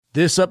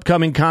This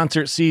upcoming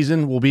concert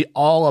season will be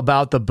all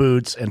about the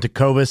boots, and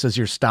Tecovas is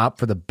your stop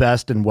for the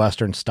best in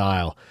Western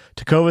style.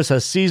 Tecovas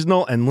has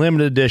seasonal and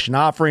limited edition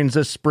offerings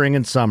this spring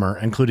and summer,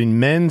 including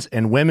men's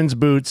and women's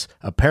boots,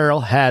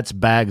 apparel, hats,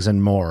 bags,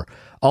 and more.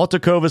 All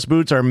Tecovas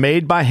boots are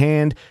made by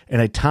hand in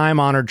a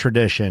time-honored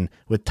tradition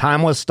with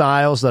timeless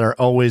styles that are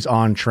always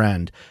on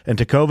trend. And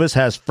Tecovas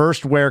has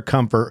first wear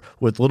comfort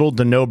with little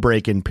to no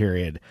break-in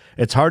period.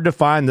 It's hard to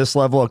find this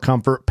level of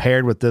comfort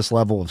paired with this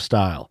level of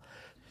style.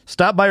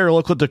 Stop by your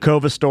local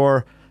Tecovas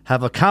store,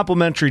 have a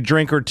complimentary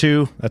drink or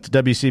two, that's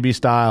WCB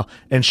style,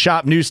 and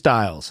shop new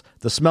styles.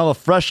 The smell of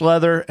fresh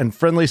leather and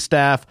friendly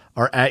staff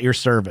are at your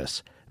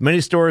service. Many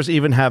stores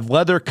even have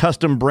leather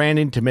custom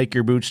branding to make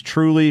your boots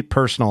truly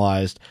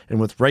personalized. And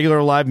with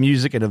regular live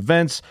music and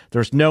events,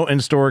 there's no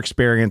in-store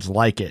experience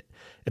like it.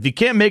 If you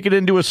can't make it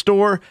into a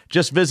store,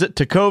 just visit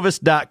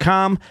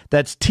tecovas.com.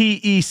 That's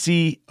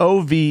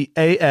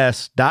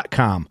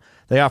TECOVAS.com.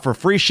 They offer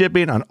free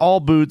shipping on all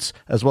boots,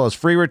 as well as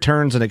free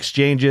returns and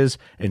exchanges,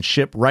 and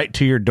ship right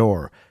to your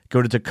door.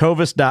 Go to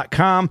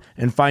tecovas.com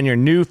and find your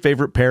new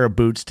favorite pair of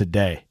boots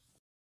today.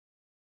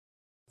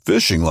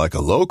 Fishing like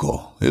a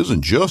local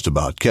isn't just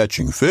about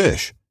catching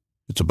fish.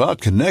 It's about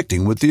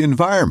connecting with the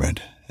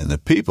environment and the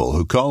people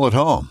who call it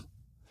home.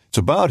 It's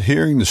about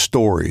hearing the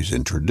stories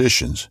and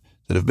traditions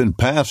that have been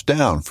passed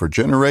down for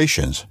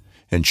generations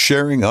and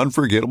sharing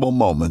unforgettable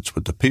moments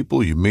with the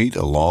people you meet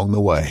along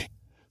the way.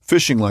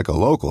 Fishing like a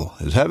local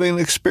is having an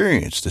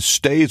experience that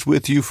stays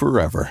with you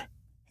forever.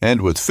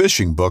 And with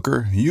Fishing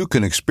Booker, you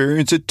can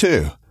experience it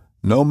too,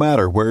 no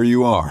matter where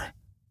you are.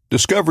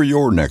 Discover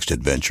your next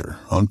adventure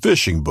on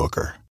Fishing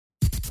Booker.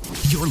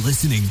 You're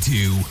listening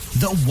to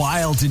The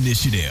Wild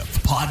Initiative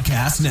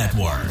Podcast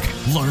Network.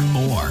 Learn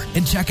more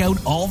and check out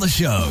all the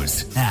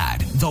shows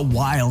at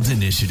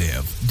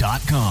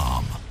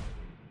thewildinitiative.com.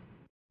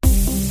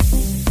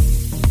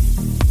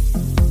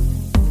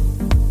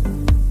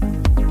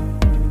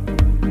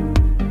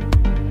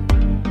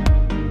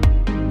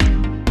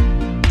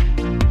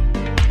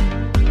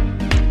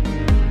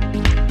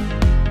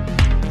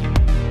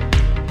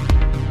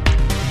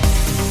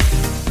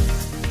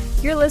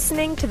 You're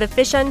listening to the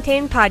Fish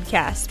Untamed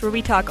podcast, where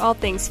we talk all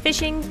things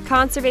fishing,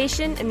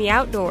 conservation, and the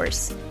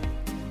outdoors.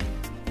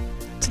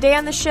 Today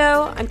on the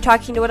show, I'm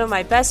talking to one of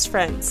my best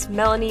friends,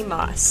 Melanie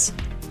Moss.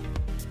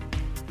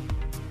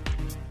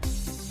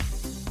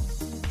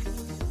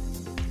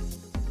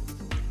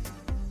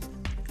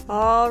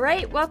 All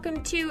right,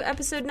 welcome to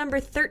episode number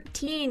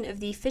 13 of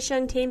the Fish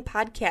Untamed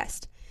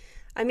podcast.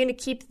 I'm going to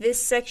keep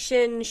this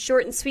section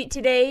short and sweet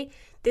today.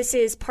 This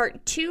is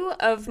part 2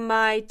 of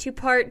my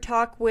 2-part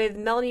talk with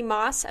Melanie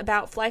Moss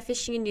about fly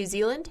fishing in New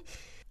Zealand.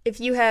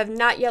 If you have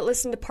not yet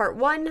listened to part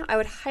 1, I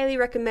would highly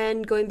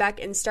recommend going back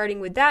and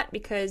starting with that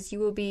because you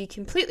will be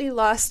completely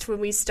lost when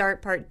we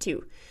start part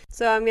 2.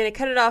 So I'm going to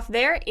cut it off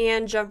there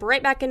and jump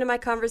right back into my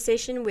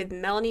conversation with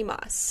Melanie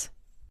Moss.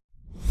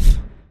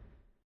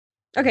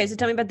 Okay, so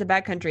tell me about the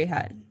backcountry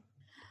hut.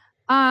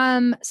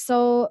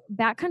 So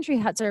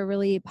backcountry huts are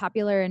really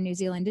popular in New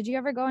Zealand. Did you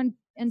ever go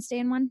and stay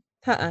in one?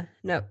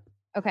 No.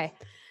 Okay.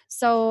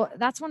 So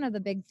that's one of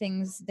the big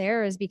things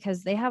there is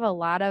because they have a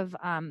lot of,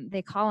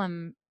 they call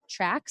them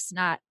tracks,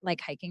 not like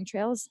hiking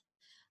trails.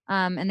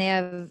 And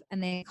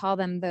they call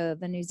them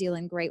the New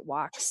Zealand Great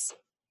Walks.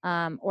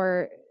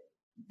 Or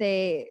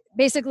they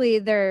basically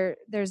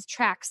there's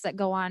tracks that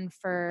go on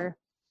for,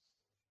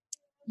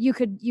 you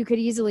could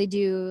easily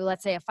do,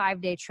 let's say, a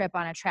 5-day trip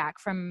on a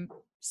track from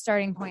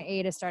starting point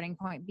A to starting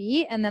point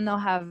B. And then they'll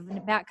have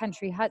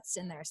backcountry huts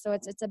in there. So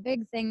it's a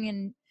big thing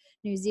in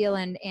New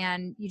Zealand,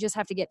 and you just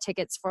have to get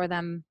tickets for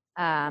them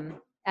at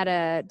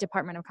a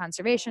Department of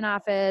Conservation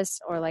office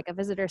or like a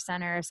visitor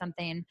center or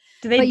something.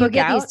 Do they book book you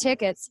get out? these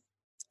tickets?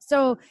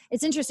 So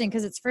it's interesting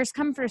because it's first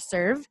come, first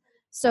serve.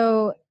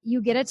 So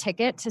you get a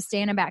ticket to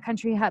stay in a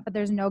backcountry hut, but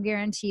there's no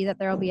guarantee that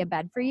there will be a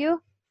bed for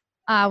you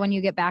when you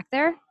get back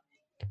there.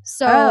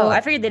 So I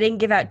figured they didn't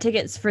give out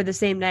tickets for the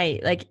same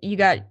night. Like you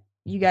got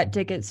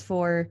tickets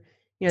for,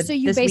 so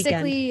you this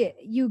basically weekend.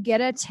 you get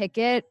a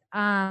ticket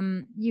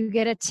and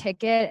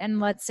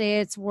let's say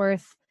it's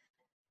worth,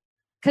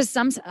 because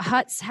some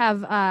huts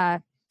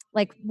have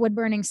like wood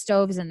burning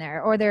stoves in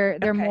there, or they're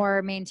Okay.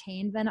 more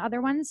maintained than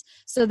other ones.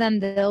 So then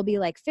they'll be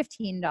like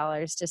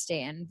 $15 to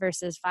stay in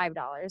versus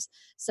 $5.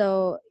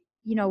 So,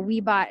 we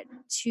bought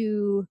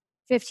 2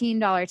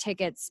 $15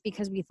 tickets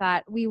because we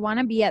thought we want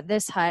to be at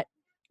this hut,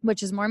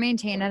 which is more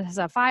maintained and has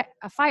a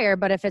fire.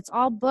 But if it's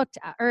all booked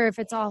or if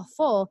it's all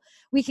full,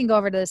 we can go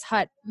over to this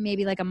hut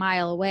maybe like a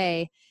mile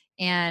away,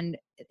 and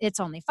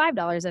it's only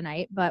 $5 a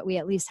night, but we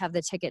at least have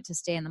the ticket to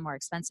stay in the more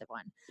expensive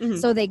one. Mm-hmm.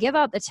 So they give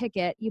out the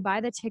ticket, you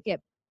buy the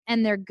ticket,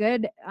 and they're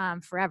good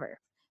forever.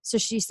 So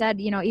she said,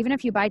 even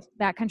if you buy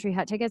backcountry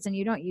hut tickets and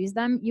you don't use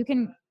them, you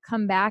can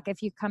come back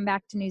if you come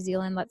back to New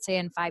Zealand, let's say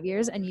in 5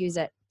 years, and use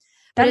it.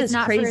 But That it's is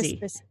not crazy.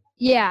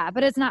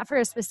 but it's not for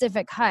a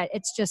specific hut.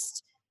 It's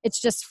just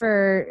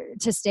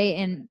to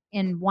stay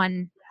in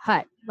one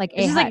hut, like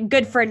It's just hut. like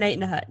good for a night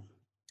in a hut.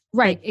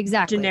 Right, Like,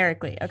 exactly.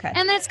 generically. Okay.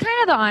 And that's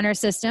kind of the honor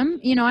system.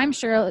 You know, I'm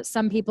sure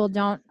some people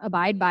don't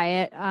abide by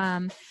it.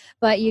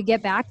 But you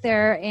get back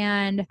there,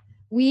 and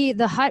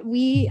the hut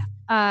we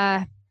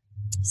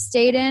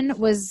stayed in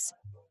was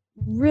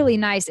really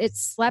nice.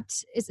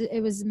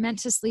 It was meant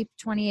to sleep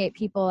 28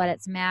 people at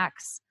its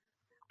max.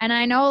 And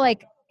I know,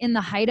 like, in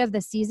the height of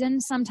the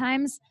season,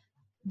 sometimes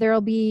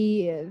there'll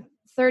be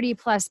 30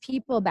 plus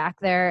people back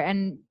there.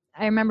 And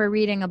I remember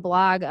reading a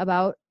blog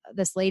about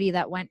this lady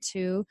that went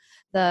to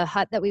the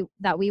hut that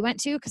we went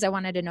to, because I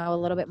wanted to know a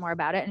little bit more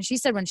about it. And she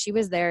said when she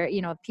was there,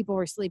 you know, people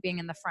were sleeping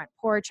in the front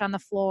porch on the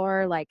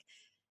floor, like,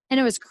 and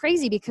it was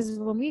crazy because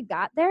when we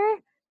got there,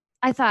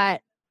 I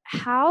thought,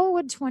 how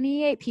would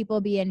 28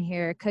 people be in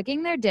here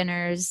cooking their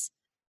dinners,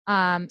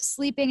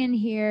 sleeping in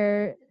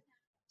here,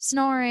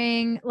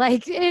 snoring?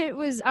 Like, it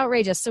was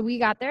outrageous. So we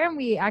got there, and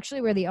we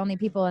actually were the only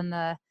people in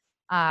the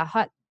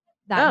hut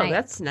that night. Oh,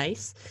 that's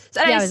nice.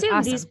 So Yeah, I it was assume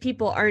awesome. these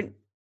people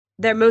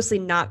they're mostly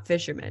not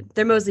fishermen.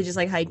 They're mostly just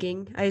like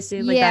hiking, I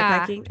assume, like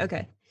Yeah. backpacking.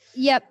 Okay.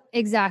 Yep,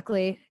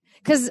 exactly.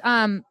 Because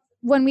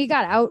when we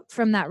got out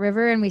from that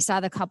river and we saw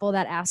the couple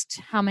that asked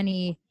how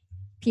many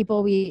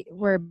people we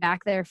were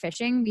back there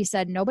fishing, we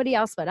said nobody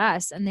else but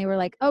us. And they were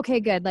like,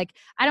 okay, good. Like,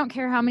 I don't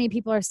care how many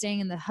people are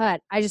staying in the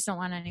hut. I just don't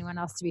want anyone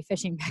else to be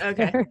fishing back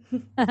Okay.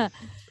 there.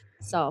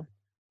 So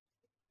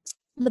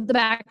the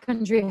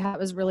backcountry hut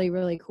was really,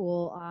 really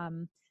cool.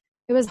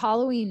 It was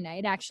Halloween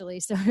night, actually.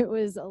 So it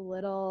was a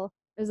little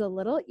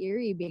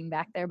eerie being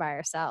back there by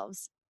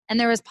ourselves. And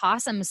there was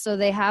possums. So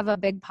they have a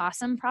big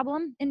possum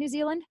problem in New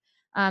Zealand.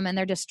 And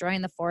they're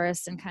destroying the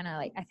forest and kind of,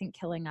 like, I think,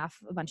 killing off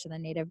a bunch of the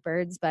native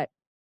birds. But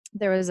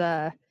there was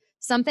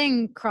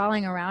something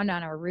crawling around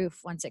on our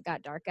roof once it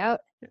got dark out.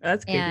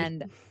 That's creepy.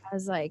 And I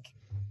was like,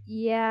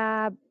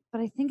 yeah,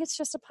 but I think it's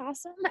just a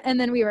possum. And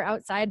then we were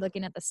outside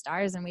looking at the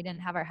stars, and we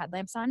didn't have our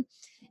headlamps on.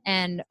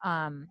 And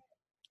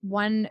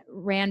one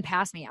ran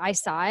past me. I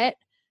saw it,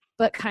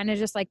 but kind of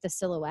just like the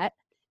silhouette.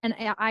 And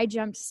I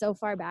jumped so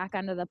far back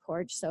onto the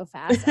porch so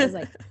fast. I was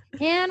like,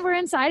 and we're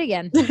inside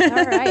again.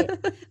 All right.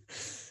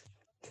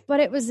 But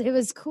it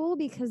was cool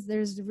because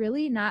there's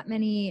really not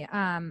many,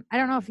 I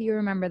don't know if you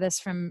remember this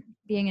from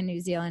being in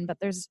New Zealand, but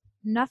there's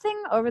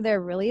nothing over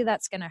there really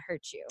that's going to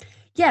hurt you.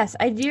 Yes,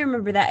 I do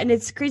remember that. And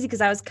it's crazy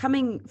because I was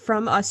coming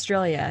from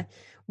Australia,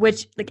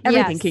 which, like,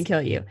 everything can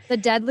kill you. The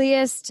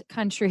deadliest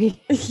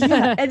country.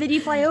 Yeah. And then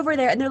you fly over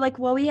there and they're like,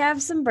 well, we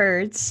have some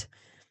birds,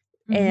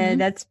 and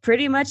that's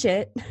pretty much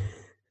it.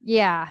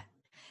 Yeah.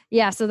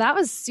 Yeah. So that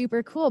was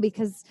super cool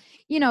because,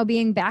 you know,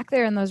 being back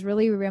there in those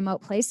really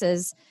remote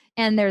places,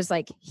 and there's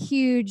like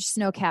huge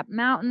snow-capped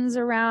mountains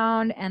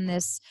around and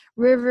this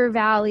river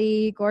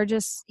valley,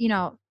 gorgeous, you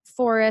know,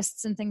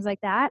 forests and things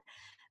like that.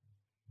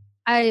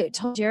 I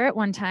told Jarrett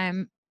one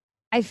time,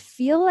 I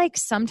feel like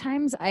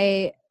sometimes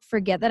I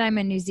forget that I'm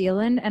in New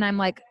Zealand and I'm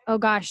like, oh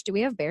gosh, do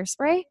we have bear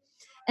spray?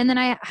 And then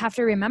I have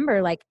to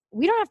remember, like,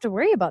 we don't have to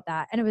worry about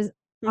that. And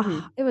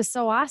it was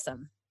so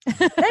awesome.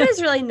 That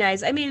is really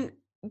nice. I mean,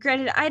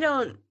 granted, I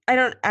know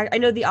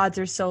the odds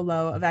are so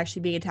low of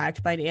actually being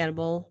attacked by an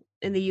animal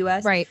in the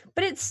US, right?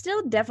 But it's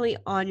still definitely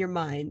on your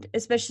mind,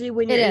 especially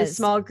when you're in a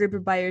small group or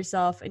by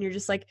yourself and you're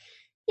just like,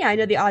 yeah, I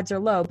know the odds are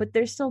low, but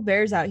there's still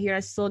bears out here. I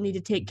still need to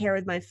take care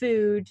of my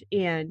food,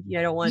 and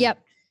I don't want, I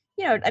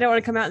don't want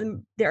to come out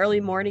in the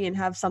early morning and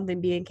have something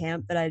be in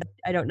camp that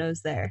I don't know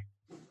is there.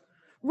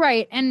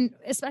 Right. And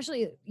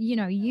especially,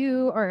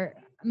 you or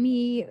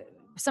me,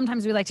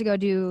 sometimes we like to go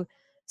do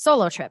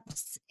solo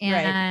trips,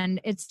 and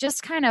it's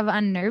just kind of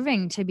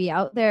unnerving to be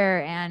out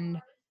there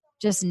and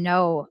just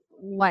know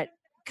what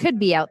could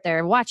be out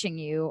there watching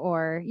you,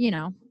 or,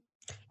 yeah,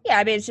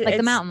 I mean, it's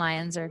the mountain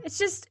lions, or it's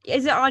just,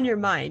 is it on your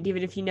mind,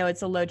 even if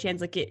it's a low chance?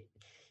 Like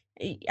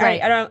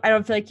right. I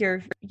don't feel like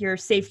your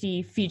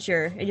safety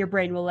feature in your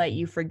brain will let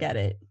you forget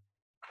it.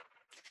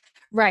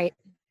 Right.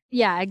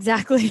 Yeah,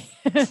 exactly.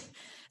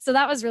 So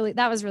that was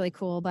really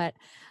cool. But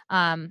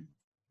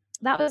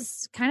that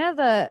was kind of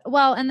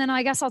and then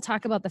I guess I'll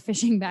talk about the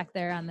fishing back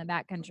there on the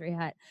backcountry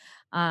hut.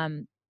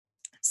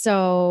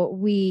 So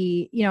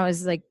we, it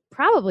was like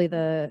probably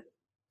the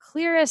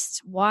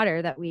clearest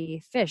water that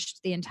we fished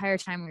the entire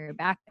time we were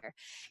back there.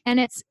 And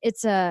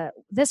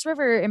this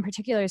river in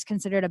particular is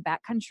considered a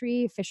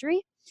backcountry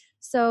fishery.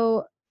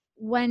 So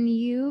when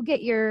you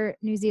get your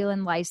New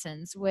Zealand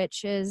license,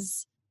 which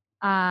is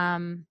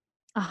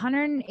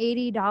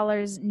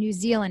 $180 New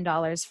Zealand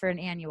dollars for an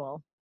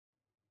annual,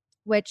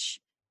 which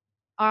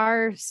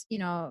are,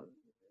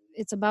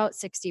 it's about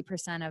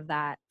 60% of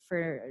that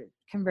for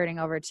converting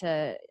over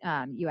to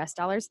US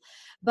dollars.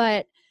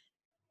 But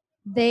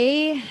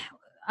they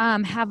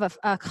have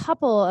a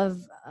couple of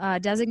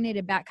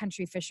designated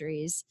backcountry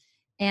fisheries,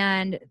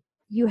 and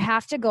you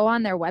have to go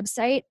on their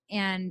website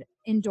and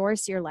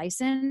endorse your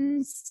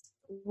license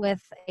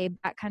with a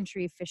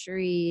backcountry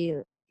fishery,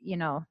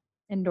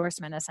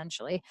 endorsement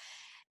essentially.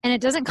 And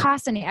it doesn't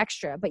cost any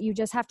extra, but you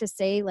just have to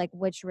say like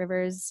which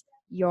rivers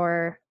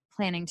you're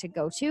planning to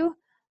go to,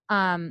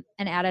 and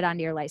add it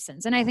onto your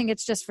license. And I think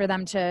it's just for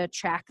them to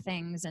track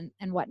things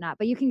and whatnot,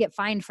 but you can get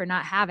fined for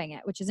not having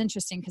it, which is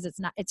interesting because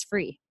it's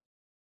free.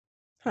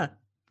 Huh.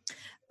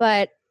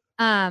 But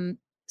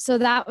so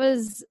that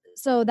was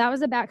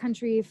a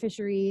backcountry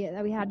fishery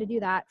that we had to do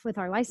that with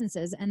our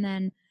licenses. And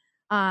then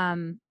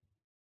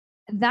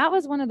that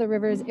was one of the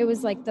rivers. It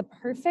was like the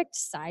perfect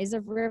size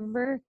of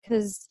river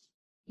because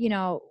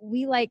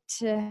we like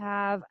to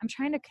have. I'm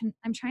trying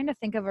to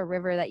think of a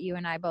river that you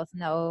and I both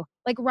know,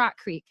 like Rock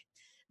Creek,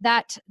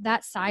 that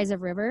size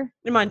of river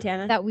in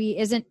Montana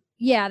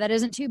that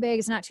isn't too big.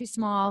 It's not too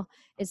small.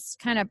 It's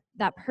kind of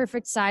that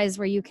perfect size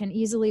where you can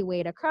easily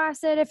wade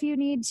across it if you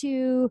need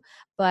to,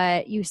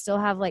 but you still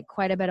have like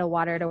quite a bit of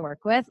water to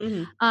work with.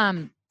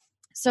 Mm-hmm.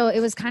 So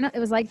it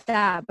was like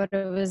that, but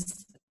it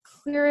was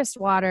clearest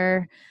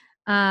water.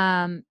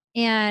 And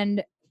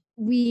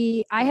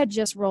I had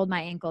just rolled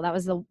my ankle. That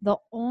was the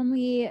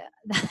only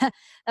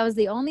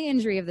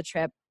injury of the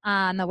trip.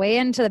 On the way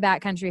into the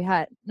backcountry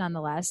hut,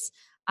 nonetheless,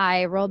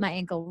 I rolled my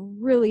ankle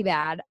really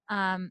bad,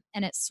 and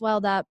it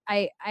swelled up.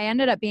 I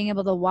ended up being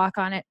able to walk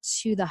on it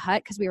to the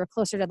hut because we were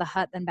closer to the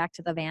hut than back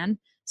to the van.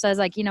 So I was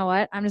like, you know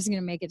what? I'm just going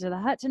to make it to the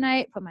hut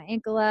tonight, put my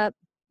ankle up,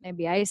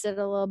 maybe ice it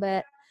a little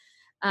bit.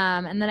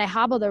 And then I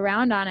hobbled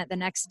around on it the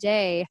next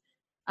day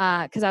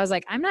because I was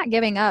like, I'm not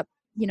giving up,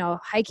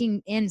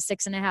 hiking in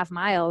 6.5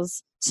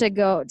 miles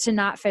to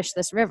not fish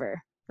this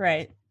river.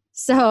 Right.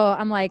 So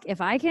I'm like,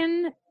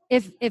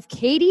 if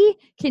Katie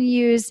can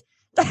use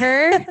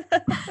her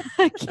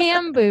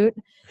cam boot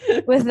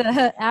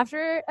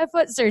after a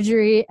foot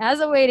surgery as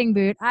a wading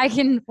boot, I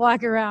can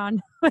walk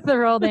around with a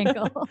rolled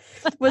ankle.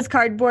 Was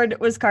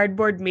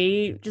cardboard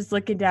me just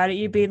looking down at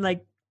you being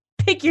like,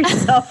 pick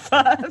yourself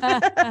up?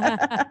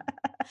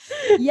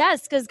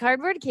 Yes, because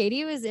cardboard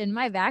Katie was in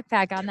my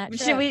backpack on that trip.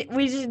 Should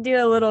we should do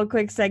a little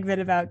quick segment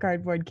about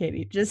cardboard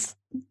Katie, just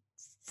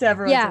so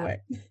everyone's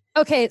aware.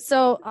 Okay,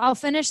 so I'll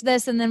finish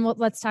this and then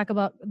let's talk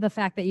about the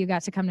fact that you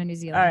got to come to New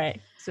Zealand. All right,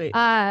 sweet.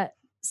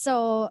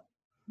 So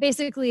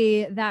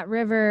basically that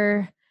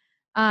river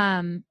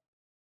was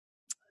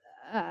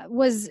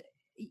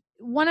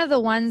one of the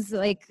ones,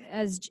 like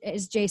as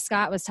Jay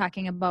Scott was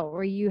talking about,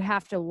 where you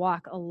have to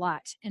walk a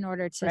lot in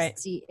order to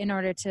see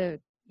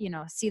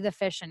the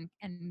fish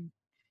and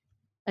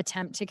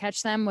attempt to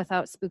catch them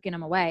without spooking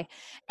them away.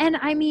 And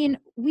I mean,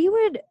 we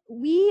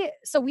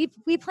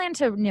plan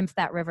to nymph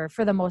that river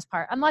for the most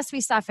part, unless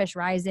we saw fish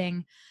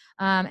rising.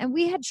 And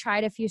we had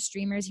tried a few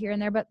streamers here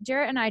and there, but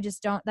Jarrett and I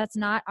just that's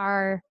not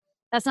our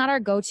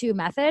go-to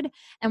method.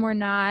 And we're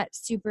not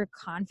super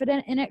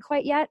confident in it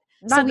quite yet.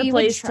 Not the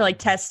place to like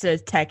test a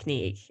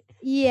technique.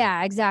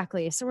 Yeah,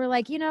 exactly. So we're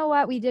like, you know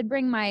what? We did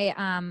bring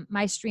my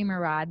my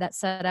streamer rod that's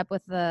set up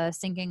with the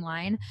sinking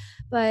line,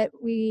 but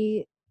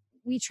we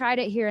tried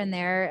it here and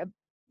there,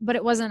 but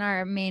it wasn't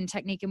our main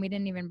technique, and we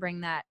didn't even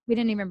bring that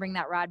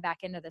rod back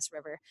into this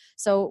river.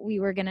 So we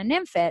were going to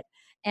nymph it,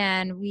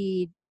 and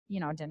we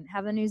didn't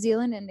have the New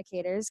Zealand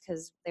indicators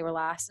because they were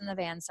lost in the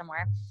van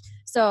somewhere.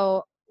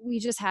 So we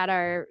just had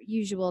our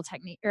usual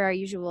technique or our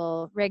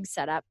usual rig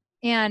set up,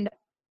 and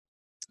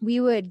we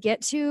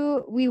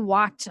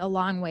walked a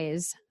long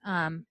ways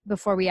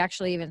before we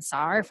actually even saw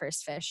our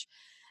first fish.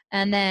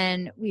 And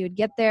then we would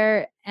get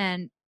there,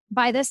 and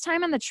by this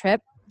time on the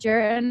trip,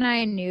 Jared and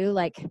I knew,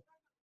 like,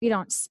 we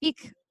don't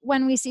speak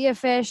when we see a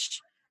fish.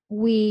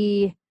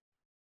 We,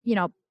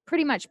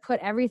 pretty much put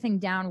everything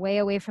down way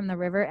away from the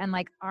river and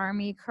like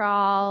army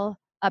crawl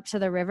up to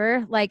the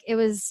river. Like, it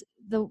was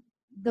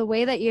the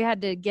way that you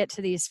had to get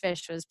to these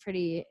fish was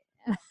pretty,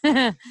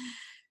 it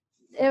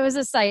was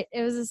a sight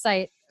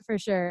for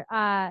sure.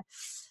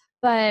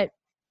 But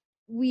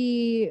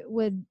we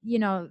would,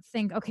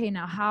 think, okay,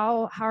 now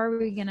how are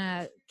we going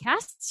to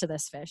cast to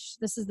this fish?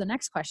 This is the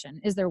next question.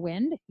 Is there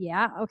wind?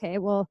 Yeah. Okay.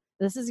 Well,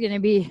 this is going to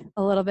be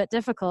a little bit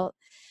difficult.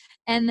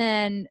 And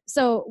then,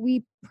 so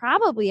we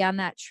probably on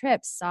that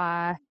trip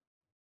saw,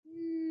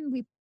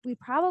 we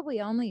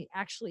probably only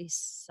actually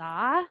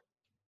saw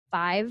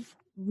 5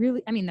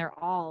 really, I mean, they're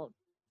all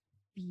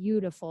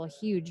beautiful,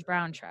 huge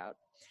brown trout,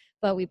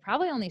 but we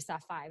probably only saw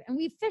 5. And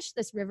we fished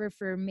this river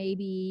for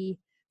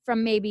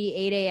from 8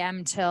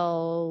 a.m.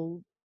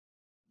 till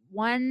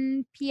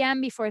 1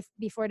 p.m.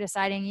 before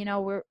deciding,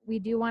 we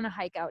do want to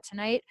hike out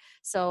tonight.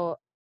 So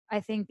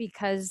I think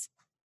because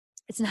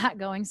it's not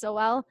going so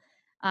well,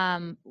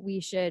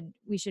 we should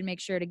make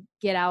sure to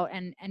get out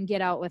and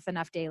get out with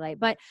enough daylight.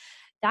 But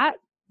that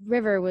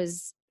river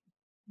was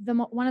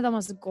one of the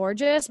most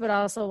gorgeous, but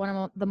also one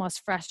of the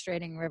most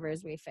frustrating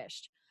rivers we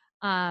fished,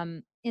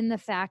 in the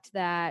fact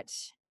that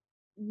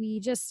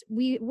we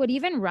would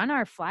even run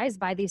our flies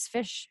by these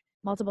fish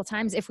multiple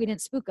times. If we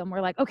didn't spook them,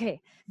 we're like,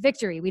 okay,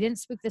 victory, we didn't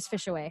spook this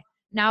fish away.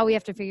 Now we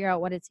have to figure out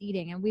what it's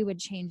eating. And we would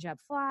change up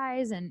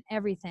flies and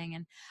everything.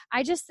 And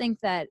I just think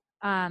that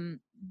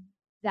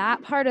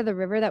that part of the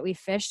river that we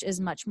fished is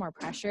much more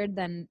pressured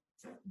than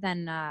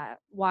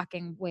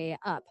walking way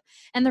up.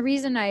 And the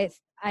reason I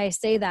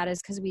say that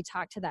is because we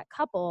talked to that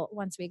couple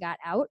once we got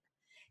out,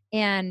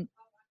 and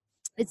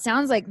it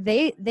sounds like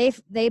they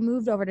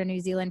moved over to New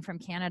Zealand from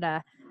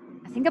Canada,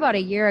 I think about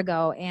a year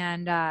ago.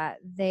 And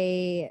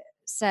they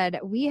said,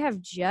 we have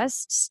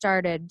just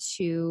started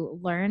to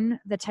learn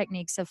the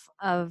techniques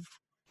of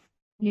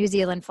New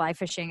Zealand fly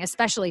fishing,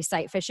 especially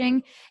sight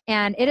fishing.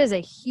 And it is a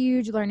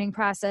huge learning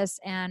process.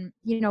 And,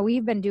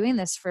 we've been doing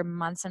this for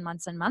months and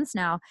months and months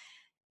now.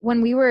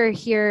 When we were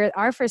here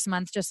our first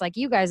month, just like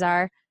you guys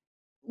are,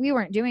 we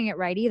weren't doing it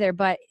right either,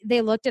 but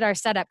they looked at our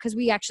setup because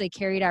we actually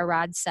carried our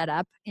rods set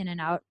up in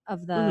and out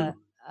of the,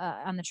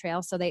 on the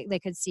trail. So they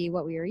could see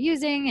what we were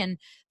using. And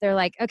they're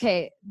like,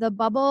 okay, the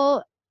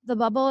bubble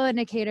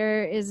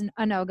indicator is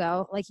a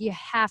no-go. Like you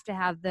have to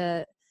have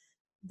the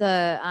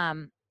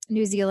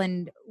New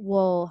Zealand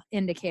wool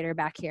indicator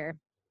back here.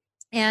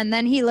 And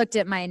then he looked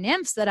at my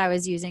nymphs that I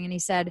was using and he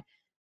said,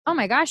 oh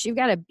my gosh, you've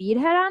got a bead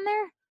head on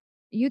there?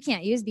 You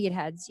can't use bead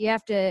heads. They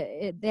have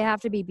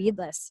to be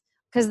beadless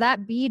because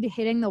that bead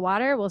hitting the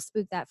water will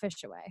spook that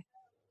fish away.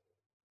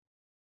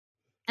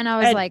 And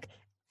I was like,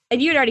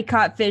 and you had already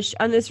caught fish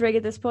on this rig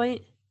at this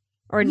point?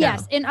 Or no?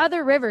 Yes, in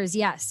other rivers,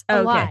 yes,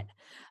 a lot.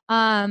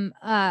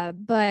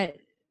 But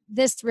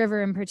this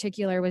river in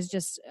particular was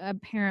just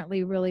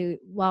apparently really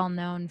well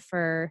known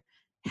for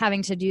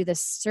having to do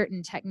this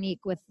certain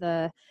technique with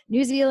the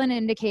New Zealand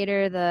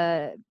indicator,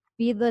 the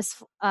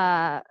beadless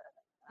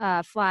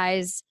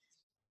flies.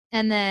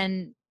 And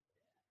then,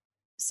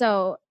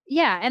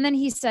 and then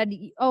he said,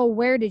 oh,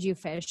 where did you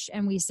fish?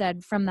 And we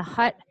said from the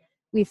hut,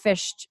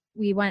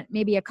 we went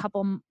maybe a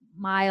couple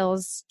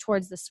miles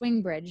towards the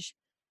swing bridge.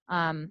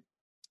 And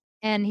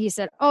he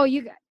said, oh,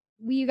 you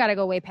got to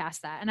go way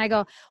past that. And I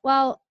go,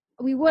 well,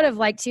 we would have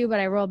liked to, but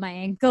I rolled my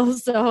ankle.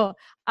 So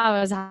I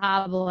was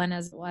hobbling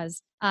as it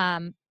was.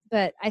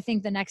 But I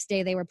think the next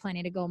day they were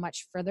planning to go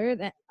much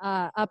further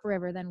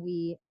upriver than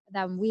we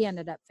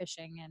ended up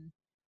fishing. And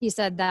he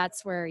said,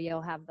 that's where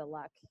you'll have the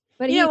luck.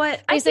 But you know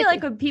what? I feel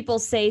like when people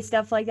say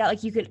stuff like that,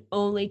 like you can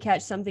only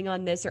catch something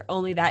on this or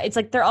only that, it's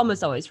like they're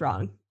almost always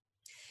wrong.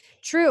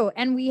 True.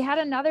 And we had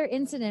another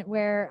incident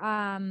where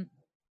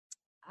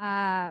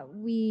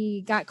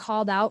we got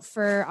called out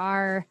for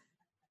our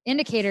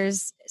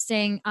indicators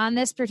saying on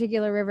this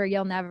particular river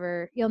you'll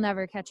never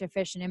catch a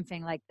fish in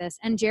nymphing like this.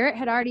 And Jarrett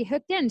had already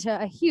hooked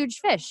into a huge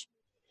fish.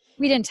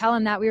 We didn't tell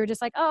him that. We were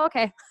just like, oh,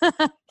 okay.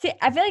 See,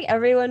 I feel like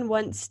everyone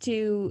wants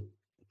to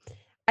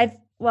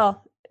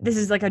this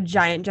is like a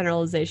giant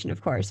generalization,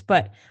 of course,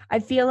 but I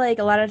feel like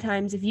a lot of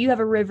times if you have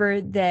a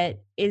river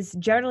that is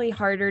generally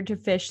harder to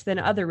fish than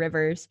other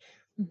rivers,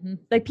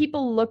 like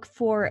people look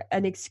for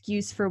an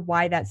excuse for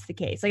why that's the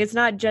case. Like it's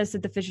not just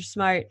that the fish are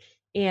smart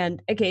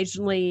and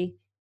occasionally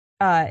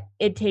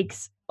it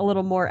takes a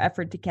little more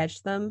effort to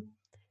catch them.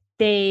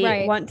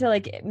 They want to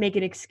like make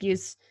an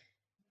excuse,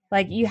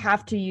 like you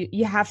have to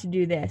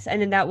do this,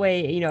 and in that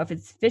way, if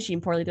it's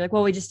fishing poorly, they're like,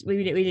 well, we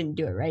didn't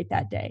do it right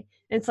that day.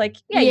 And it's like,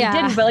 yeah, you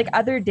didn't, but like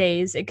other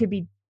days, it could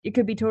be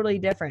totally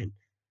different.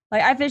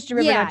 Like I fished a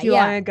river not too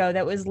long ago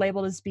that was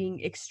labeled as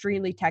being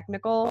extremely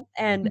technical,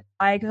 and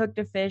I hooked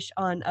a fish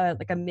on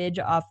a midge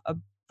off a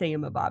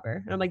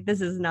thingamabobber, and I'm like,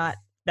 this is not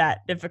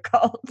that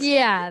difficult.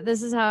 Yeah,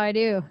 this is how I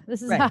do.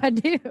 How I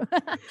do.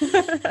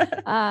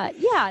 I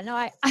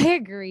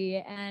agree,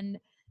 and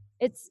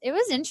it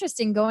was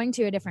interesting going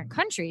to a different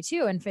country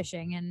too and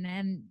fishing,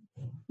 and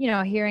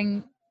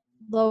hearing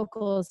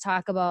locals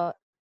talk about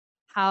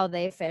how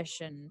they fish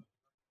and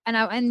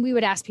we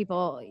would ask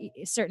people,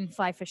 certain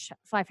fly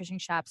fishing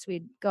shops,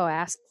 we'd go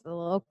ask the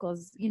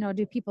locals,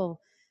 do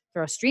people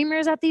throw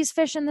streamers at these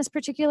fish in this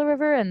particular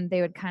river? And they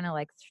would kind of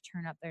like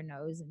turn up their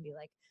nose and be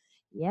like,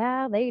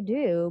 yeah, they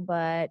do,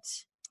 but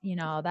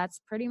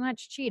that's pretty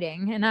much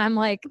cheating. And I'm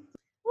like,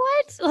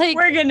 what? Like,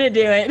 we're gonna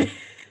do it.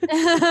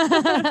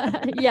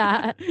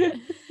 Yeah.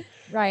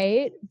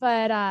 Right.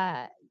 But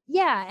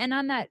and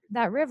on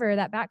that river,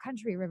 that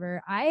backcountry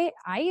river, I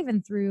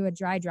even threw a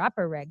dry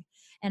dropper rig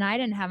and I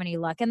didn't have any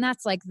luck. And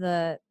that's like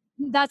the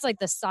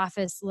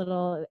softest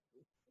little,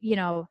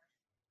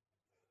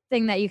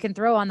 thing that you can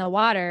throw on the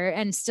water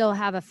and still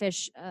have a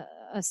fish,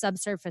 a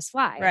subsurface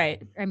fly.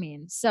 Right. I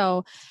mean,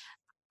 so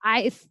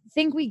I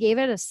think we gave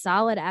it a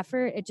solid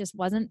effort. It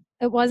wasn't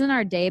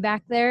our day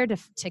back there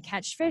to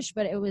catch fish,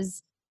 but it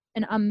was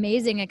an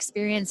amazing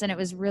experience. And it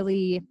was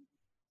really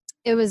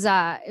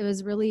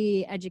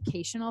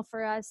educational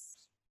for us.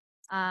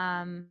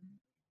 And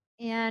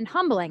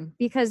humbling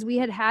because we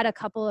had a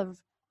couple of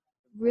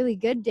really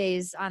good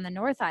days on the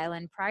North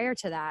Island prior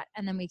to that.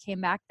 And then we came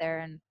back there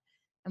and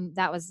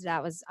that was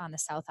on the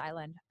South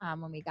Island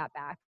when we got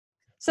back.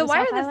 So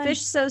why are the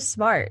fish so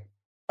smart?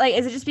 Like,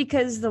 is it just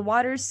because the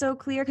water's so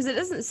clear? Because it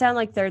doesn't sound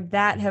like they're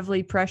that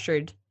heavily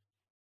pressured.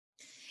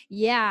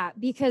 Yeah,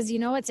 because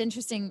what's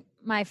interesting?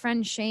 My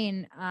friend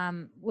Shane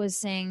was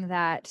saying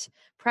that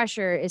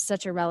pressure is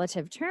such a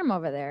relative term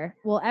over there.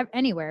 Well,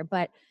 anywhere,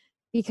 but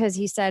because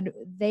he said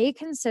they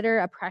consider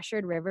a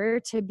pressured river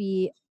to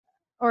be,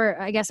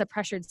 or I guess a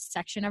pressured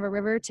section of a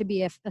river to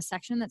be a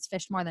section that's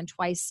fished more than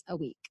twice a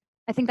week.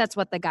 I think that's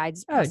what the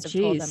guides must have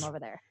told them over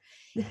there.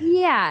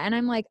 Yeah. And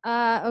I'm like,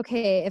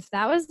 okay, if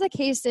that was the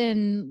case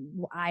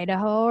in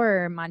Idaho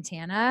or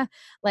Montana,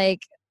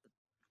 like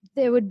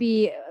it would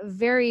be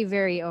very,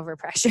 very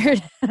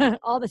overpressured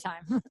all the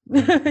time.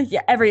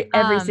 Yeah. Every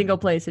single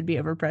place would be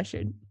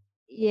overpressured.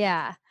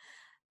 Yeah.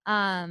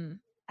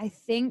 I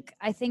think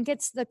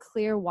it's the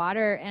clear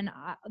water. And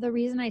the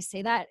reason I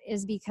say that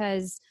is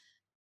because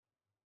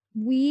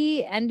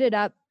we ended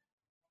up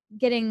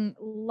getting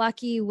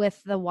lucky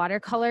with the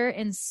watercolor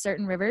in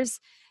certain rivers.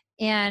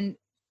 And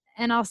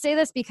I'll say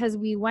this because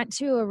we went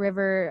to a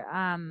river,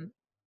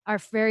 our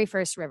very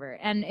first river,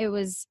 and it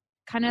was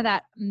kind of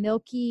that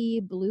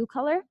milky blue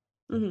color.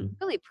 Mm-hmm.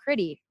 Really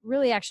pretty,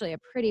 really actually a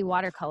pretty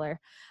watercolor,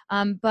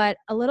 but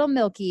a little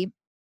milky.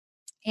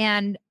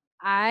 And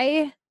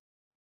I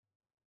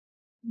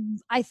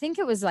think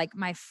it was like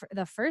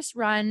the first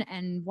run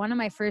and one of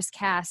my first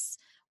casts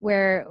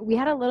where we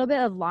had a little bit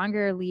of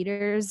longer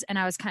leaders, and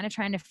I was kind of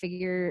trying to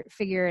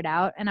figure it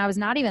out, and I was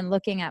not even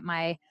looking at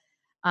my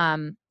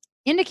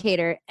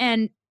indicator.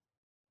 And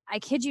I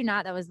kid you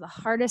not, that was the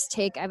hardest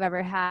take I've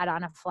ever had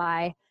on a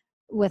fly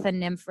with a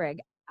nymph rig.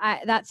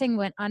 That thing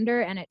went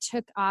under and it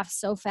took off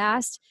so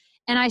fast,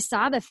 and I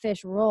saw the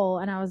fish roll,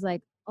 and I was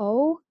like,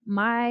 oh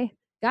my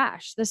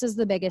gosh, this is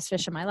the biggest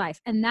fish of my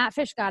life. And that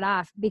fish got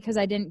off because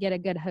I didn't get a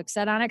good hook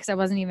set on it, because I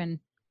wasn't even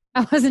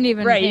right. You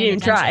didn't even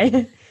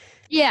try.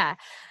 Yeah.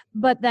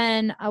 But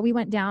then we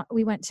went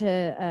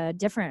to a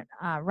different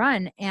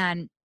run,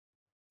 and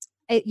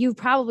you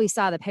probably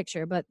saw the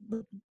picture, but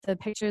the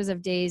pictures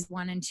of days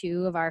 1 and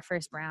 2 of our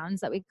first browns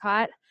that we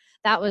caught,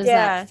 that was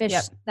that fish.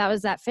 Yep. That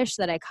was that fish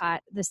that I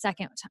caught the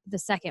second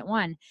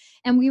one.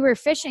 And we were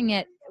fishing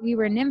it. We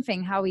were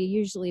nymphing how we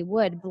usually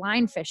would,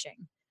 blind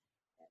fishing,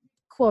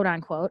 quote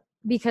unquote,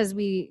 because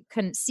we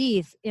couldn't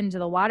see into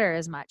the water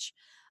as much.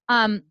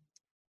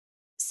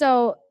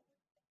 So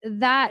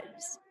that,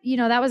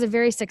 that was a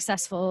very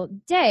successful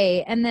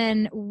day. And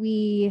then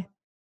we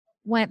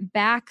went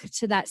back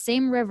to that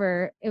same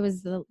river. It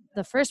was the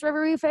first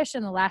river we fished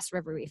and the last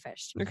river we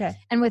fished. Okay.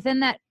 And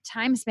within that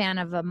time span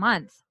of a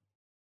month,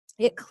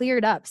 it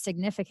cleared up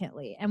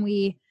significantly. And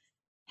we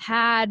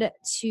had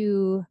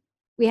to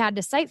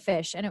sight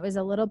fish, and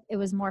it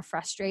was more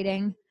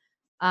frustrating.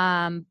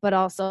 But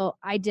also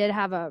I did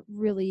have a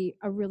really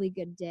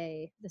good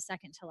day, the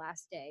second to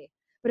last day,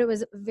 but it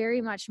was very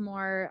much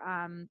more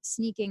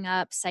sneaking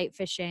up, sight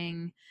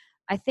fishing.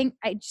 I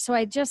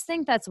just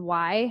think that's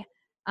why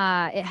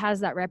it has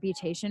that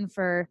reputation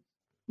for,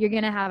 you're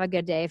going to have a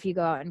good day if you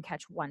go out and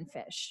catch one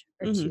fish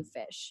or mm-hmm. two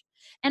fish.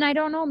 And I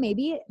don't know,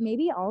 maybe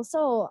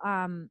also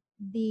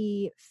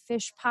the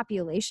fish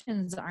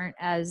populations aren't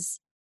as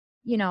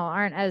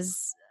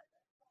there's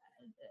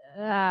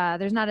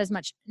not as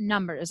much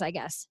numbers, I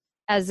guess,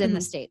 as in mm-hmm.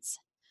 the States.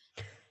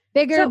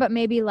 Bigger, but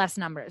maybe less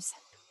numbers.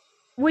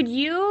 Would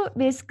you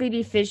basically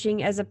be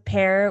fishing as a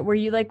pair where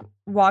you like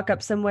walk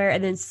up somewhere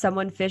and then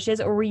someone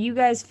fishes, or were you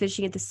guys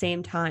fishing at the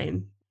same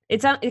time?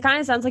 It kind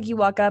of sounds like you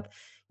walk up,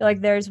 you're like,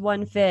 there's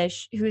one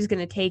fish, who's going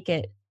to take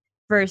it,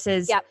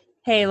 versus, yep,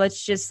 hey,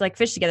 let's just like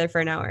fish together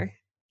for an hour.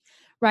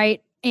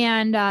 Right.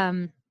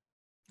 And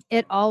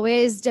it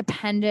always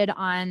depended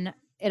on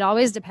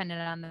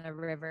the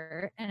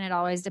river, and it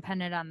always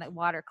depended on the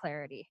water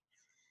clarity.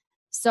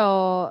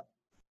 So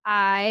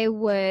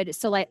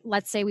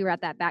let's say we were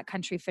at that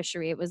backcountry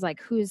fishery. It was like,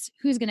 who's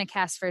going to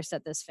cast first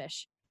at this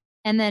fish?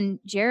 And then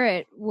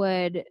Jarrett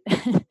would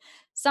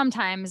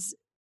sometimes,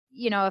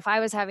 if I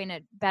was having a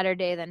better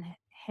day than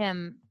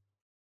him,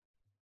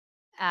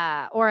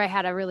 or I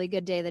had a really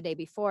good day the day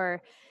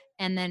before,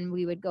 and then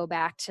we would go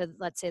back to,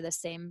 let's say, the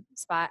same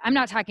spot. I'm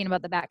not talking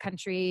about the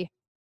backcountry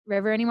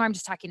river anymore. I'm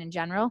just talking in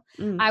general.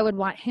 I would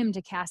want him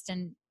to cast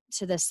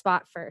into this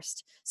spot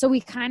first. So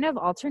we kind of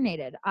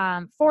alternated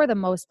for the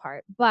most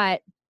part.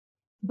 But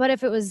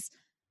if it was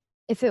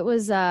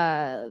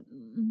a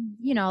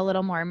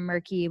little more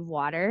murky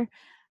water,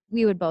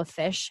 we would both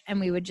fish, and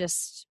we would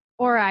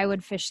or I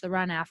would fish the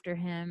run after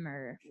him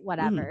or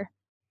whatever.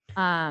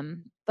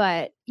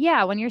 But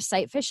yeah, when you're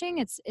sight fishing,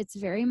 it's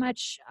very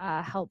much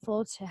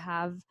helpful to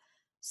have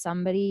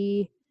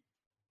somebody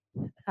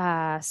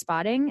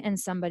spotting and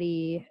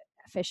somebody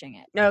fishing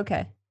it.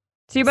 Okay.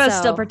 So you're both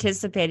still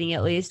participating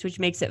at least, which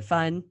makes it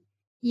fun.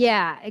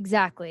 Yeah,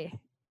 exactly.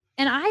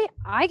 And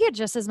I get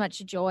just as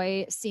much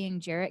joy seeing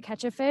Jarrett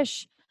catch a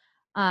fish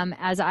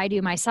as I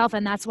do myself.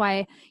 And that's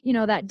why,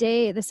 that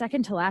day, the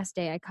second to last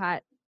day, I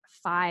caught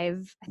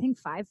five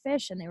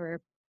fish, and they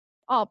were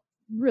all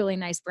really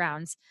nice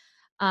browns.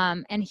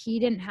 And he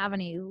didn't have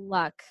any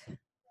luck.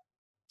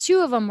 2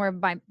 of them were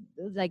by 2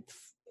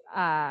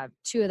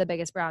 of the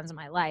biggest browns in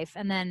my life.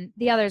 And then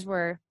the others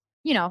were,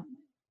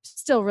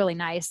 still really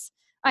nice.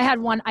 I had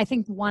one, I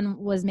think one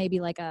was maybe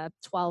like a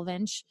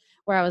 12-inch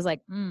where I was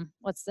like,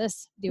 what's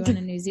this doing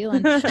in New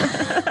Zealand?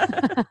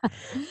 But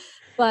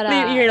you're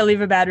going to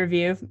leave a bad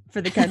review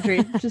for the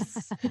country.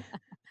 Just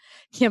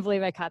can't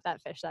believe I caught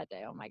that fish that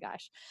day. Oh my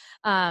gosh.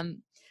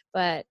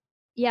 But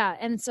yeah.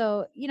 And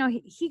so,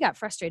 he got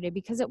frustrated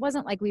because it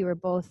wasn't like we were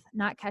both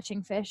not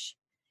catching fish.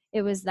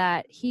 It was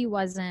that he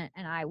wasn't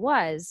and I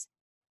was.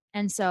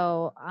 And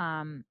so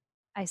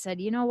I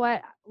said, you know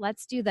what,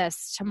 let's do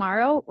this.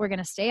 Tomorrow we're going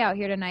to stay out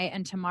here tonight,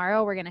 and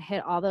tomorrow we're going to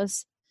hit all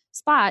those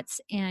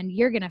spots, and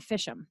you're going to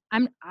fish them.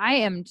 I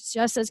am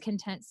just as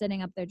content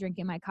sitting up there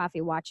drinking my coffee,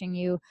 watching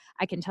you.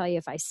 I can tell you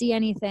if I see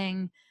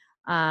anything.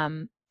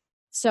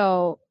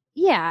 So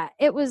yeah,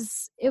 it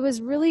was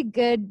really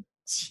good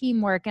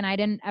teamwork, and I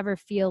didn't ever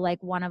feel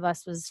like one of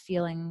us was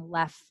feeling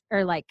left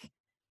or like,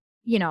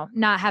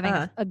 not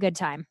having a good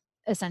time,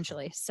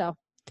 essentially. So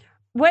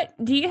What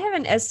do you have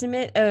an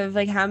estimate of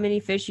like how many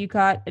fish you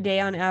caught a day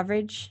on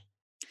average,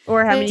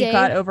 or how a many you day,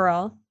 caught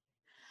overall?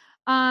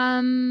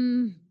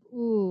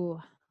 Ooh,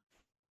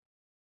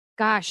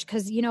 gosh,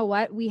 because you know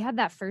what, we had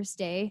that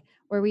first and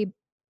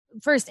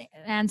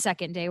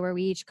second day where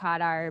we each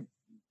caught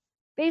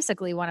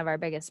basically one of our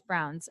biggest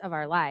browns of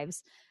our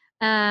lives.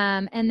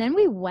 And then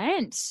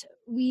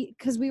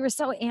because we were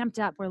so amped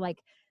up. We're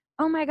like,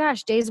 oh my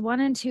gosh, days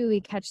 1 and 2,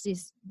 we catch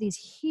these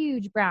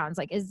huge browns.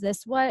 Like, is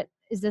this what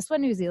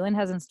New Zealand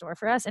has in store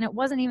for us? And it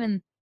wasn't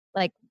even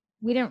like,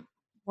 we didn't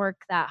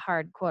work that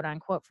hard, quote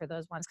unquote, for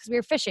those ones, because we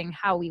were fishing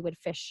how we would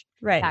fish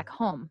back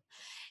home.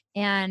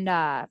 And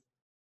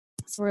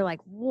so we're like,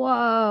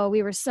 whoa,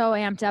 we were so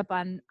amped up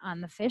on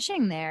the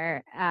fishing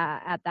there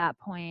at that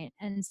point.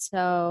 And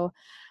so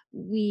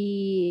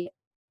we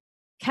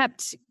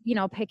kept,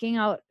 picking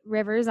out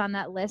rivers on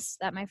that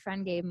list that my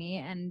friend gave me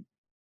and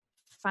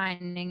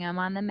finding them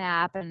on the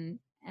map and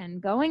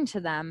going to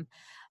them.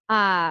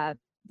 But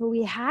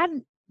we had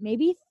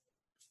maybe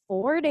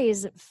 4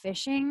 days of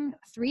fishing,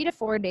 3 to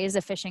 4 days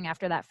of fishing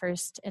after that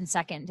first and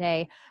second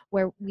day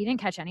where we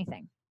didn't catch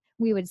anything.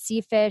 We would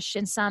see fish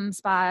in some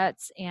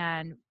spots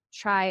and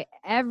try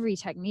every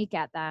technique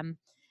at them,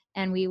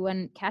 and we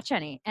wouldn't catch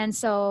any. And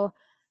so,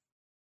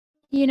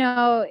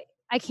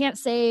 I can't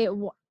say,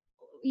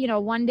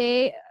 one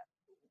day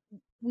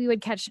we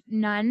would catch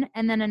none,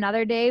 and then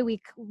another day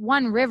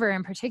one river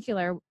in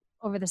particular,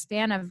 over the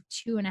span of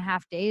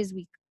 2.5 days,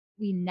 we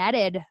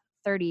netted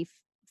 30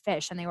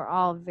 fish, and they were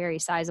all very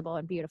sizable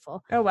and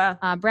beautiful. Oh wow.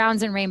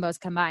 Browns and rainbows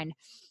combined.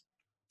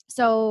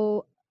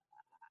 So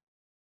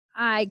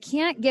I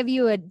can't give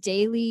you a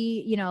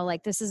daily,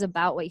 like this is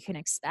about what you can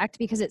expect,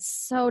 because it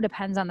so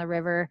depends on the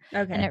river.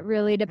 Okay. And it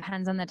really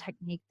depends on the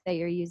technique that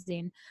you're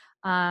using.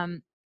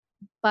 But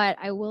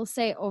I will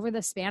say, over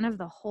the span of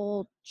the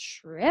whole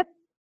trip,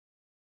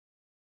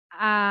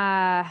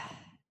 and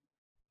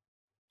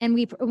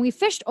we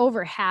fished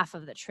over half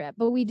of the trip,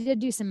 but we did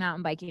do some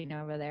mountain biking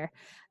over there.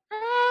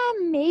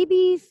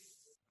 Maybe,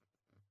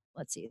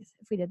 let's see, if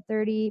we did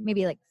 30,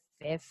 maybe like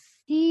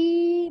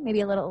 50,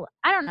 maybe a little,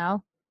 I don't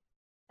know.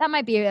 That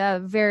might be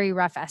a very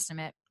rough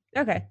estimate.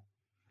 Okay.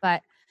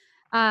 But,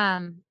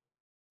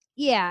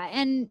 yeah.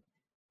 And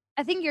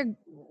I think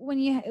when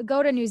you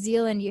go to New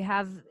Zealand, you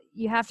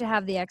have to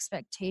have the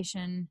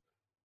expectation,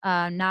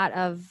 not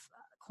of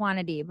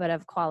quantity, but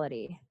of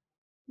quality.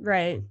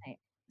 Right.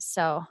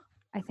 So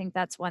I think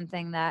that's one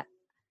thing that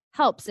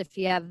helps if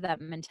you have that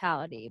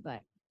mentality.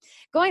 But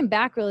going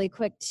back really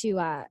quick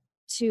to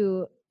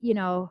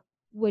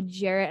would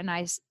Jarrett and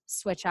I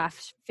switch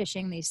off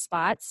fishing these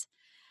spots?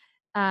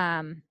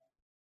 Another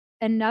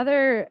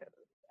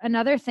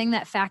thing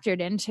that factored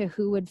into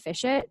who would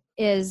fish it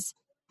is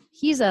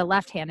he's a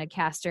left-handed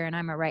caster and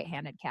I'm a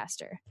right-handed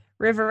caster.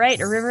 River right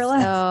or river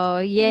left? Oh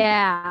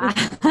yeah.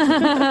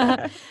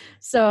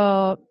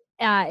 So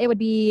it would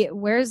be,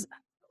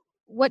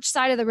 which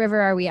side of the river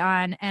are we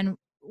on, and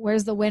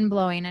where's the wind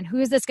blowing, and who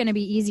is this going to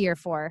be easier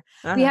for?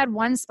 We had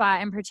one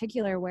spot in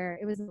particular where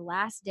it was the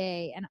last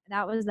day, and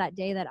that was that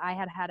day that I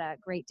had a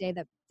great day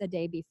the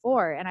day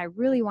before, and I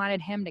really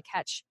wanted him to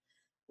catch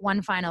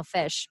one final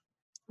fish.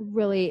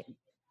 Really,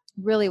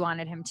 really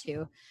wanted him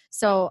to.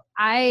 So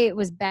I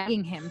was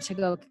begging him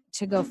to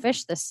go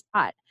fish this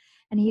spot,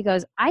 and he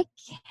goes, I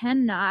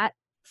cannot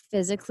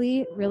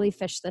physically really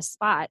fish this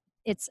spot.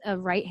 It's a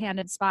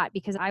right-handed spot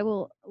because I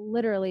will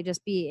literally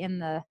just be in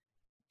the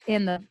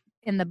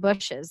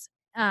bushes.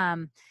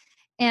 And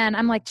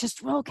I'm like,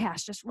 just roll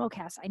cast.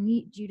 I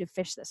need you to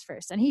fish this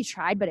first. And he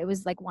tried, but it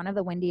was like one of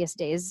the windiest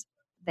days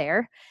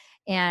there.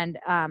 And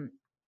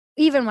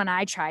even when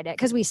I tried it,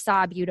 because we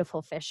saw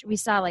beautiful fish, we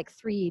saw like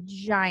 3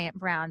 giant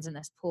browns in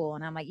this pool.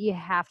 And I'm like, you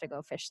have to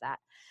go fish that.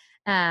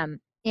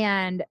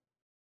 And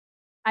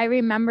I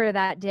remember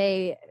that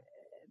day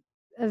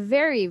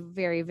very,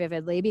 very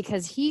vividly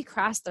because he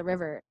crossed the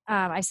river.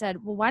 I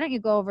said, well, why don't you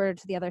go over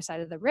to the other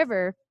side of the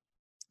river,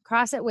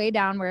 cross it way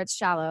down where it's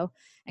shallow,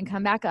 and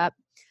come back up,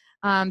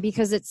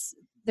 because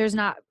there's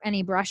not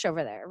any brush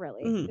over there,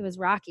 really. Mm-hmm. It was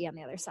rocky on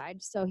the other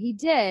side. So he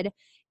did,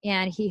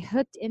 and he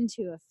hooked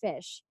into a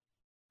fish,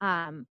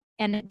 and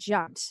it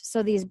jumped.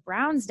 So these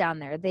browns down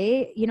there,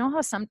 you know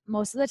how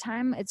most of the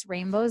time it's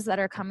rainbows that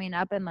are coming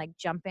up and like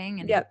jumping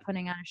and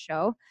putting on a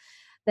show?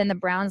 Then the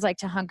browns like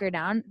to hunker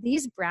down.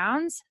 These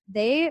browns,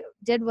 they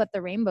did what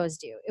the rainbows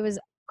do. It was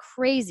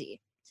crazy.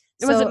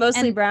 Was it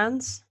mostly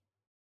browns?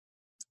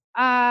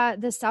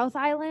 The South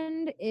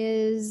Island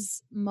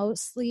is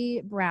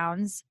mostly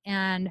browns,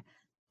 and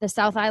the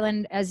South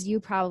Island, as you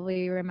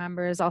probably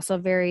remember, is also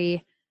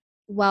very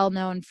well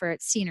known for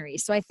its scenery.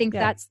 So I think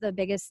that's the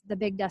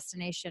big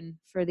destination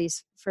for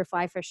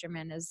fly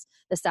fishermen is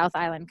the South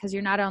Island, because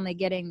you're not only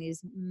getting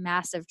these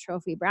massive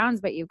trophy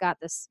browns, but you've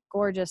got this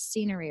gorgeous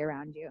scenery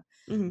around you.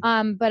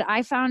 Mm-hmm. But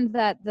I found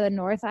that the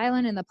North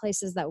Island and the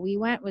places that we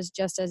went was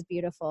just as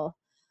beautiful.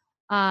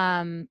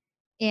 And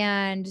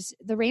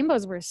the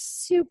rainbows were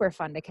super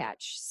fun to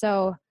catch.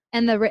 So,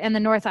 and the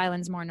North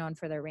Island's more known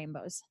for their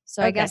rainbows.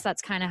 So I guess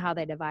that's kind of how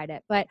they divide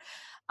it. But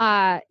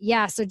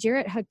yeah, so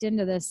Jarrett hooked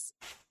into this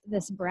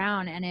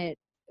brown, and it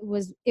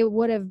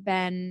would have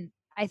been,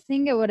 I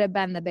think it would have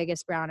been the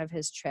biggest brown of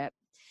his trip.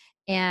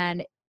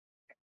 And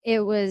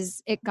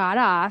it got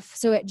off.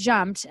 So it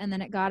jumped and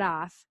then it got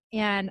off.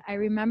 And I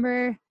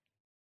remember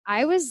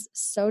I was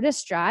so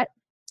distraught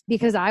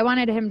because I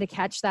wanted him to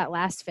catch that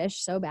last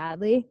fish so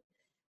badly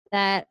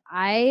that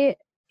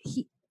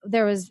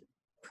there was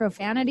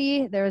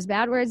profanity, there was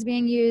bad words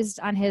being used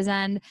on his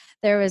end,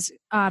 there was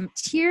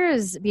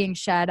tears being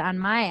shed on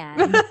my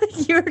end.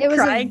 You were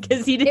crying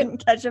because he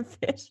didn't catch a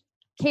fish.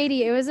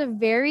 Katie, it was a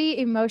very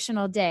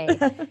emotional day.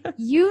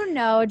 You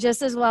know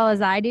just as well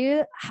as I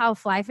do how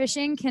fly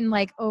fishing can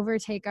like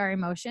overtake our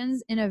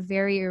emotions in a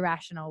very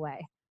irrational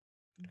way.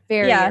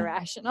 Very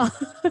irrational.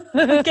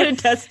 I can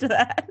attest to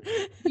that.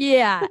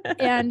 Yeah.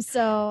 And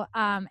so,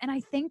 and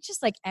I think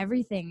just like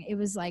everything, it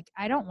was like,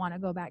 I don't want to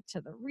go back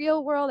to the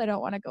real world. I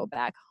don't want to go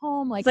back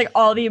home. Like, it's like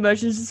all the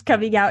emotions just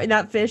coming out in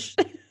that fish.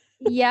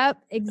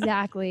 Yep,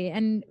 exactly.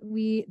 And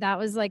that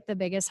was like the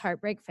biggest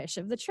heartbreak fish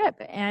of the trip.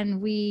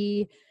 And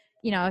he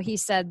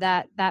said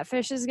that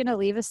fish is going to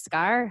leave a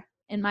scar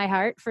in my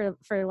heart for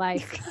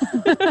life.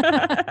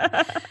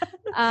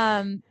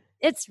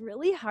 It's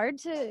really hard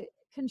to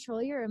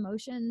control your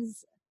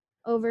emotions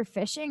over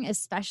fishing,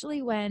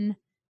 especially when,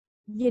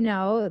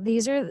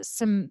 these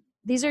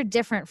are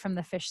different from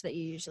the fish that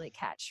you usually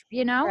catch,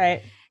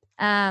 Right.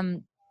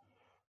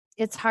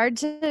 It's hard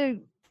to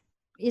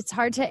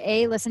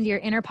listen to your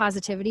inner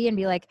positivity and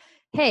be like,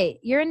 hey,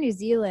 you're in New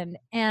Zealand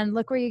and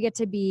look where you get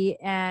to be.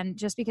 And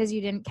just because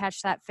you didn't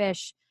catch that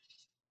fish,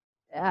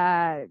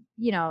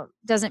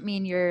 doesn't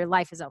mean your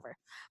life is over.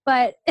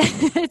 But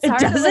it's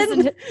hard to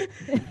listen to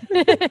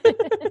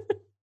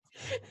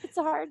it's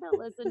hard to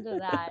listen to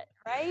that,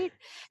 right?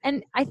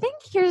 And I think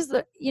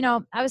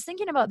I was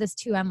thinking about this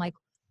too. I'm like,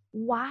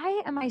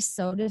 why am I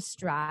so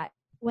distraught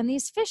when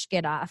these fish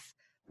get off?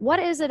 What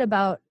is it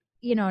about,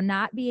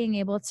 not being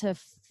able to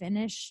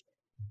finish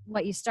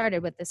what you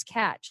started with this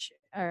catch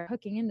or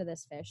hooking into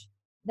this fish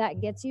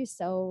that gets you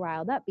so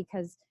riled up?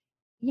 Because,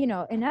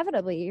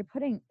 inevitably you're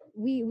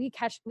we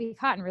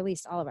caught and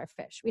released all of our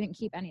fish. We didn't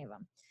keep any of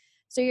them.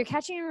 So you're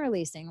catching and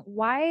releasing.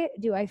 Why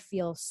do I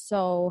feel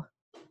so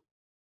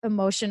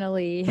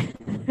emotionally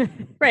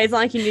right? It's not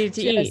like you needed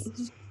to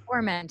eat.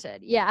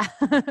 Tormented, yeah,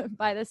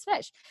 by this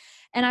fish.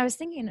 And I was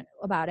thinking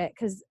about it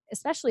because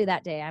especially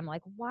that day, I'm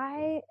like,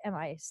 why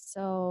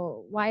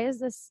is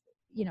this,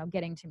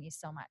 getting to me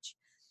so much?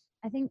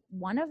 I think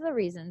one of the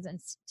reasons, and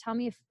tell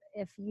me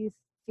if you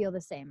feel the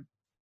same.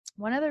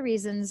 One of the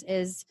reasons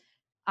is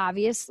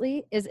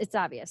it's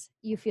obvious.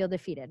 You feel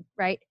defeated,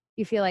 right?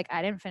 You feel like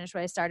I didn't finish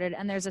what I started.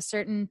 And there's a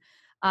certain,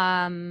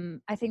 I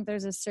think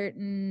there's a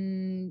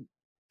certain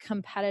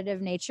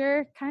competitive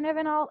nature kind of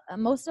in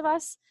most of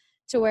us,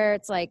 to where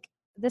it's like,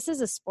 this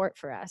is a sport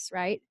for us,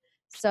 right?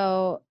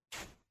 So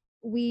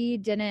we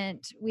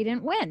didn't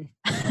win.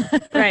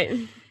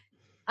 Right.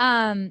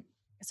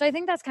 So I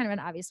think that's kind of an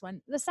obvious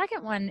one. The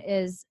second one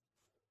is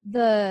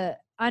the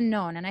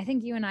unknown. And I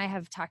think you and I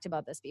have talked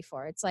about this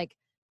before. It's like,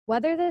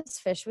 whether this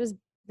fish was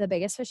the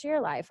biggest fish of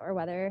your life or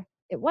whether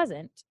it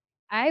wasn't,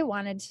 I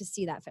wanted to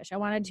see that fish. I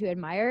wanted to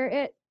admire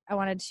it. I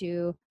wanted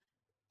to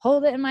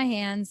hold it in my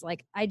hands.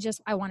 Like I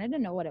wanted to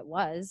know what it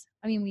was.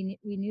 I mean,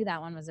 we knew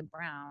that one was a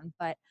brown,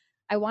 but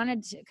I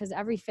wanted to, because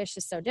every fish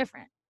is so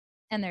different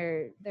and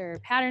their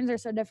patterns are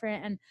so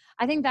different. And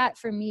I think that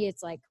for me,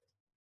 it's like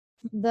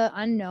the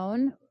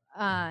unknown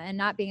and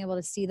not being able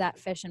to see that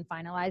fish and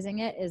finalizing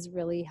it is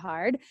really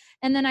hard.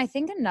 And then I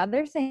think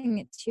another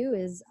thing too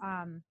is,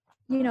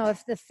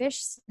 if the fish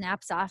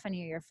snaps off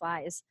any of your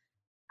flies,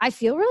 I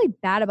feel really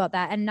bad about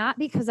that. And not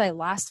because I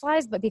lost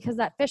flies, but because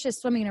that fish is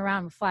swimming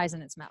around with flies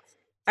in its mouth.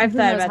 I've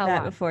thought about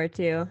that before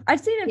too. I've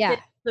seen a fish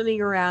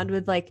swimming around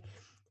with it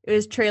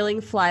was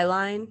trailing fly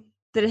line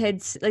that it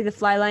had, like the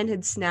fly line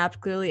had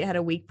snapped. Clearly it had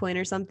a weak point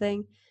or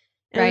something.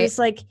 And I was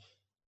like,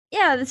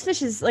 yeah, this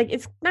fish is like,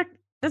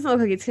 doesn't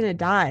look like it's going to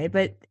die,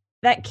 but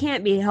that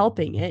can't be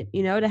helping it,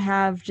 to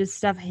have just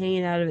stuff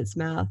hanging out of its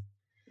mouth.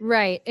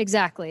 Right.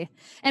 Exactly.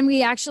 And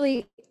we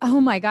actually,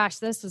 oh my gosh,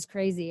 this was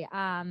crazy.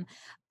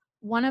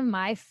 One of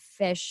my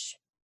fish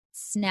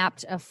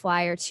snapped a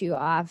fly or two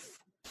off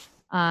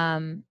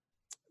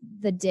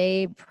the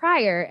day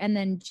prior, and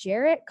then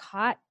Jarrett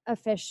caught a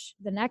fish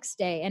the next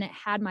day and it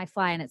had my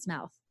fly in its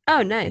mouth.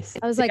 Oh, nice.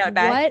 I was like,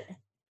 what?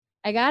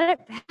 I got it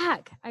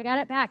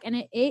back. And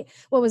it ate.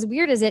 What was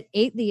weird is it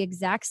ate the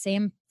exact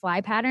same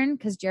fly pattern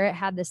because Jarrett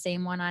had the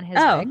same one on his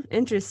rig.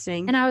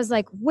 Interesting. And I was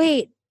like,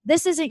 wait,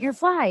 this isn't your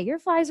fly. Your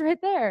fly's right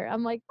there.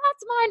 I'm like,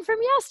 that's mine from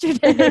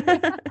yesterday.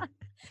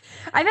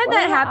 I've had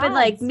that happen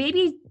like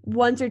maybe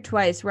once or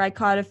twice where I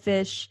caught a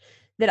fish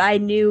that I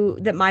knew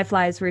that my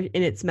flies were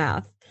in its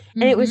mouth.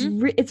 And it was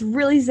it's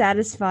really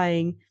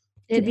satisfying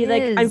to be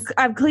like,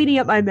 I'm cleaning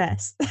up my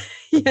mess.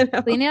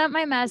 Cleaning up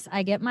my mess.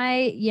 I get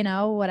my,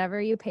 whatever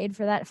you paid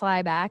for that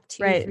fly back, $2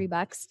 or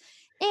 $3.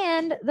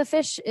 And the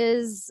fish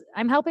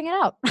I'm helping it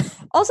out.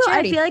 Also, I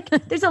Charity. feel like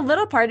there's a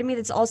little part of me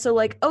that's also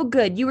like, oh,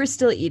 good, you were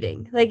still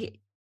eating.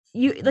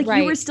 You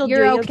were still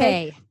You're doing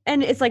okay.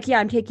 And it's like, yeah,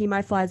 I'm taking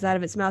my flies out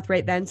of its mouth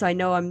right then. So I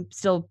know I'm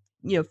still,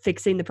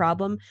 fixing the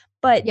problem.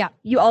 But Yeah.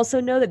 you also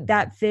know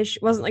that fish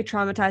wasn't like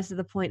traumatized to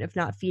the point of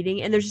not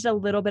feeding. And there's just a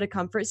little bit of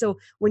comfort. So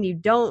when you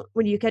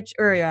catch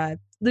or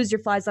lose your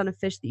flies on a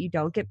fish that you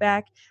don't get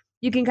back,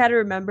 you can kind of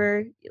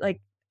remember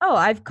like, oh,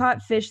 I've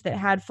caught fish that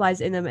had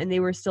flies in them and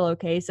they were still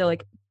okay. So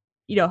like,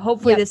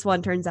 hopefully this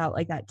one turns out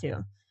like that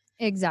too.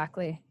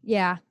 Exactly.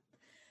 Yeah,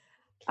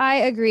 I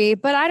agree.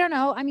 But I don't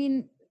know. I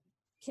mean,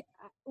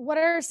 what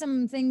are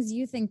some things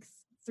you think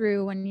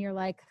through when you're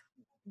like,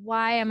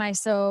 why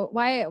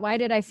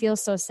did I feel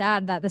so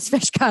sad that this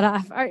fish got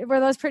off? Were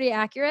those pretty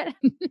accurate?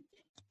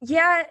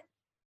 Yeah.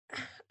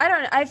 I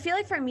don't know. I feel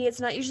like for me,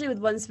 it's not usually with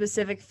one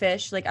specific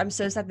fish. Like, I'm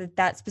so sad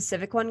that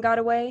specific one got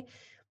away.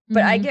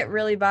 But I get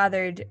really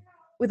bothered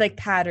with like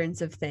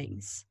patterns of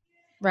things.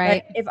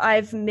 Right. Like if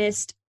I've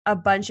missed a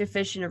bunch of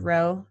fish in a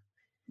row.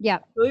 Yeah.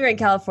 We were in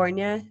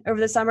California over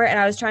the summer and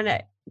I was trying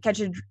to catch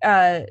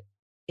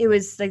it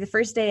was like the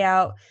first day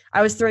out,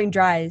 I was throwing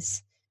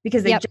dries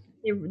because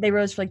they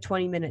rose for like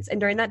 20 minutes. And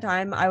during that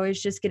time, I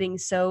was just getting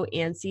so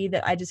antsy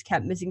that I just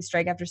kept missing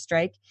strike after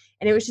strike.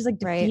 And it was just like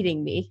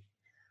defeating me.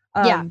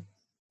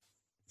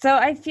 So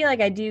I feel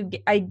like I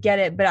get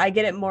it, but I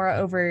get it more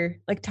over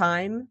like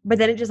time. But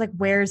then it just like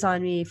wears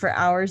on me for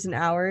hours and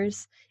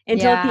hours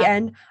until at the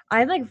end,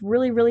 I'm like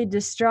really, really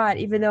distraught,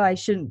 even though I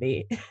shouldn't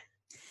be.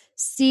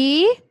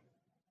 See?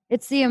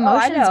 It's the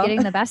emotions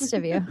getting the best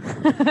of you.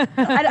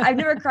 I've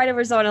never cried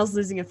over someone else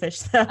losing a fish,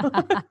 though.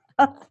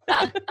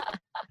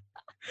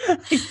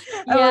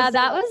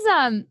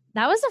 That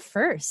was a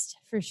first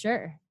for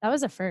sure. That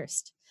was a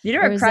first. You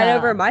never cried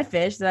over my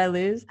fish that I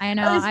lose. I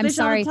know. I'm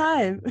sorry.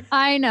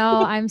 I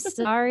know. I'm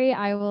sorry.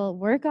 I will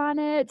work on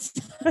it.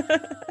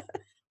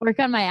 Work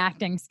on my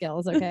acting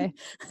skills. Okay.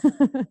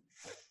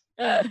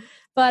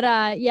 But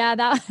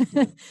that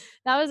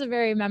was a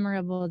very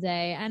memorable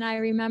day. And I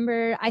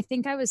remember, I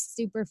think I was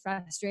super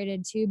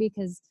frustrated too,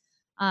 because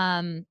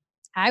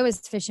I was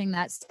fishing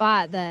that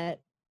spot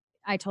that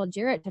I told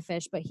Jarrett to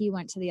fish, but he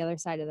went to the other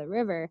side of the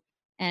river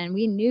and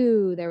we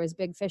knew there was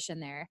big fish in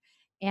there.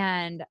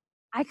 And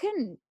I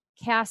couldn't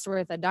cast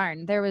worth a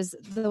darn. There was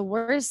the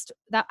worst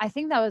I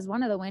think that was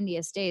one of the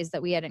windiest days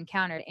that we had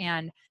encountered.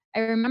 And I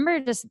remember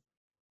just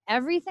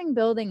everything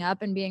building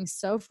up and being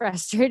so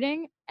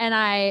frustrating. And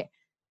I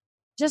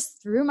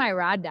just threw my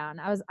rod down.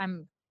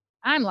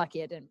 I'm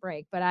lucky it didn't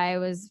break, but I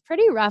was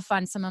pretty rough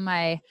on some of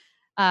my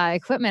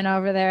equipment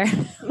over there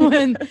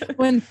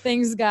when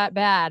things got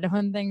bad,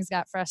 when things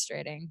got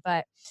frustrating.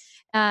 But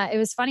it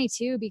was funny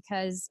too,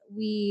 because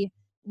we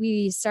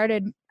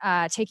started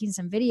taking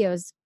some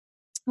videos.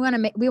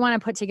 We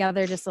want to put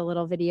together just a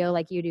little video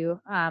like you do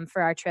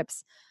for our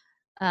trips.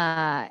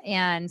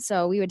 And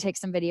so we would take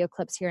some video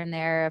clips here and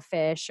there of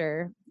fish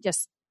or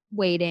just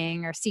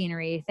wading or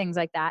scenery, things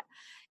like that.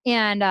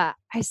 And I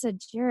said,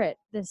 Jarrett,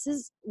 this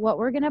is what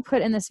we're going to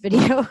put in this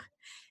video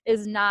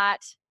is not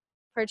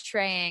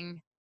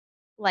portraying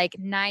like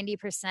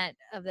 90%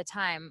 of the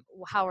time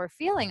how we're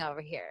feeling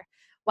over here.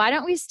 Why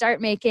don't we start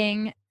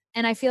making,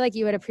 and I feel like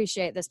you would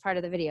appreciate this part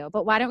of the video,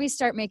 but why don't we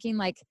start making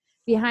like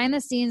behind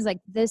the scenes, like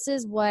this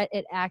is what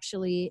it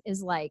actually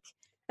is like.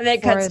 And then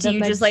it cuts to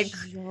you just like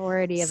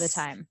majority of the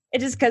time. It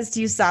just cuts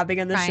to you sobbing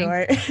on the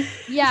shore.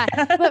 Yeah.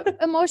 But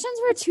emotions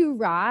were too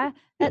raw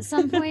at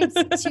some points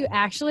to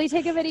actually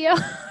take a video.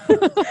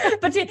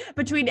 But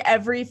between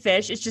every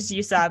fish, it's just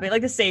you sobbing,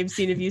 like the same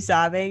scene of you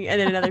sobbing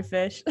and then another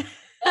fish.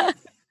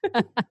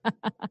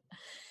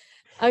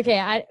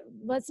 Okay.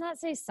 Let's not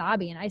say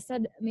sobbing. I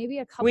said maybe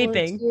a couple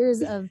weeping. Of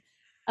tears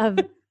of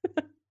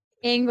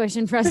anguish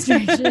and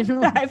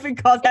frustration. I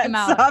would call that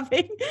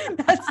sobbing.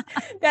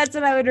 That's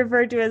what I would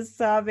refer to as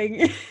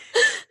sobbing.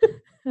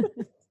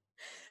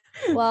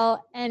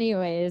 Well,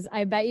 anyways,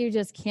 I bet you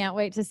just can't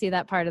wait to see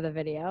that part of the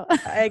video.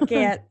 I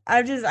can't.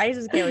 I just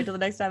can't wait till the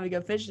next time we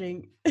go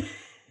fishing.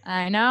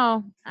 I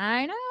know.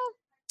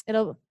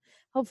 It'll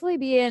hopefully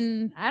be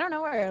in, I don't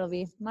know where it'll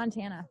be,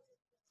 Montana.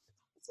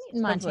 Let's meet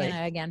in Montana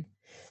hopefully. Again.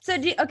 So,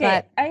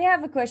 I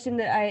have a question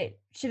that I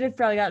should have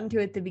probably gotten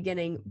to at the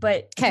beginning,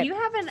 but do you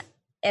have an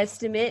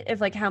estimate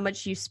of like how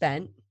much you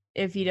spent,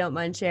 if you don't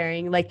mind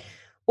sharing, like,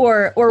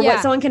 or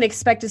what someone can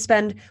expect to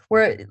spend,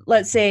 where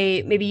let's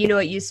say maybe you know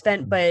what you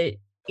spent, but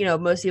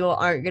most people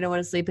aren't going to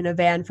want to sleep in a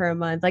van for a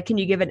month. Like, can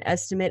you give an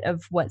estimate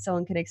of what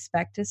someone can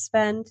expect to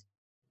spend?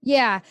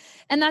 Yeah.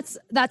 And that's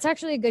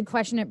actually a good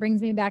question. It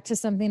brings me back to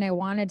something I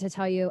wanted to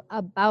tell you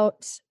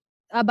about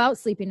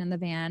sleeping in the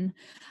van.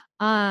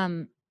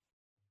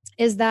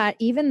 Is that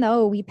even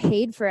though we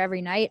paid for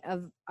every night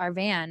of our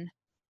van,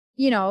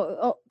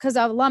 because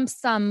of lump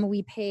sum,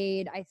 we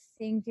paid, I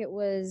think it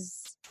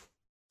was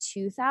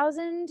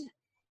 $2,000,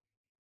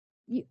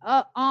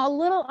 a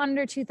little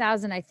under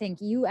 $2,000, I think,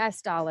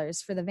 US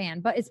dollars for the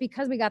van. But it's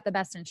because we got the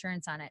best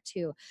insurance on it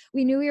too.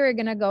 We knew we were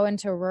going to go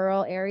into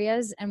rural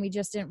areas and we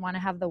just didn't want to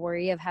have the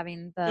worry of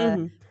having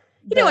the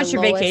You don't the want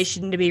your lowest,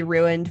 vacation to be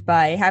ruined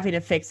by having to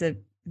fix a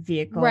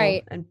vehicle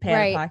right, and pay out of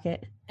right,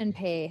 pocket. and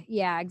pay.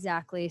 Yeah,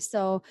 exactly.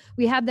 So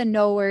we have the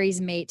no worries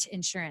mate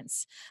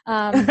insurance, which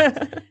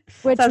Sounds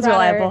brought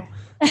reliable.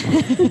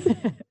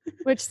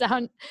 which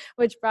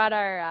brought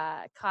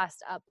our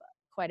cost up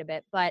quite a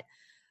bit. But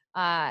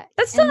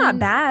That's still and not then,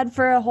 bad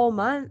for a whole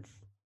month.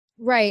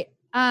 right.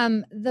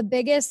 The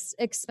biggest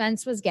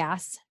expense was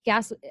gas.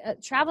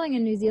 Traveling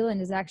in New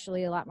Zealand is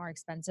actually a lot more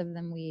expensive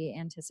than we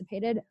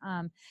anticipated,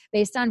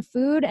 based on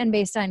food and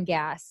based on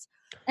gas.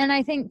 And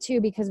I think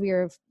too, because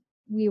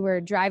we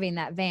were driving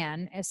that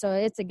van, so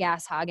it's a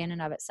gas hog in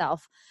and of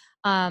itself.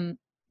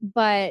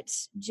 But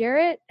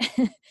Jarrett,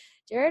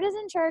 Jarrett is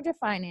in charge of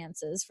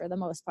finances for the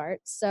most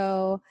part.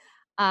 So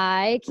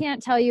I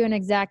can't tell you an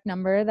exact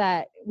number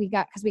that we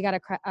got, because we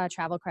got a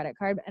travel credit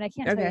card, and I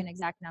can't tell you an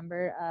exact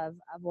number of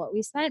what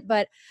we spent.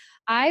 But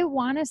I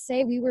want to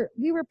say we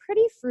were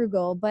pretty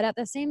frugal, but at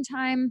the same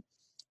time,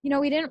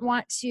 we didn't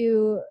want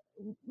to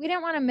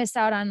miss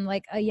out on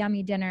like a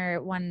yummy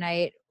dinner one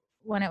night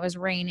when it was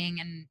raining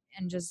and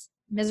just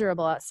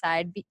miserable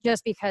outside,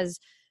 just because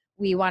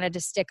we wanted to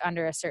stick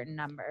under a certain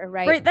number,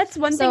 right? Right. That's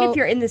one thing if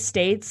you're in the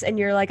States and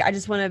you're like, I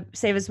just want to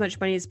save as much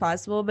money as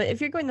possible. But if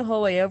you're going the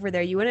whole way over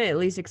there, you want to at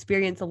least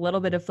experience a little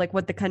bit of like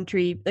what the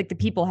country, like the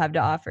people have to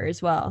offer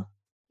as well.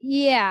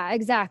 Yeah,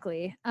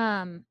 exactly.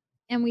 And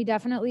we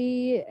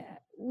definitely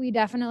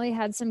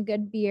had some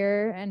good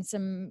beer and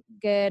some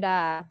good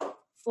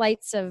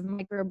flights of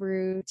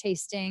microbrew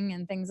tasting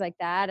and things like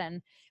that.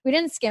 And we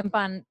didn't skimp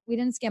on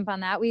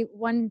that.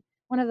 One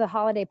of the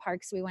holiday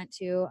parks we went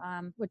to,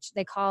 which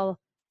they call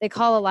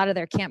a lot of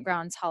their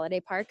campgrounds holiday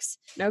parks.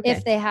 Okay.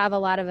 If they have a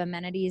lot of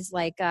amenities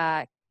like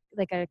a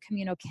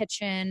communal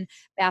kitchen,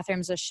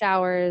 bathrooms with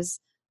showers.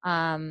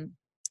 Well,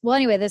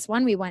 anyway, this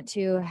one we went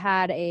to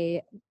had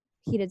a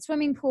heated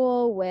swimming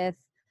pool with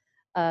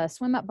a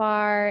swim up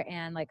bar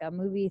and like a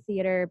movie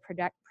theater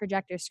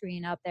projector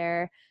screen out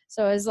there.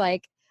 So it was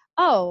like,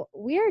 oh,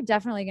 we're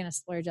definitely going to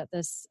splurge at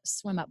this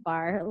swim up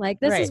bar. Like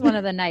this is one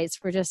of the nights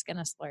we're just going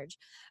to splurge.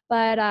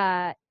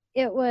 But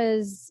it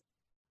was,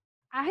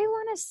 I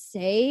want to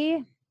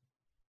say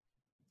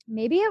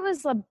maybe it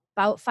was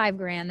about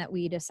 $5,000 that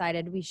we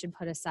decided we should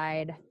put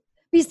aside.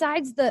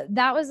 Besides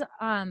that was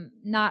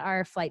not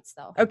our flights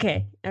though.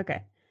 Okay.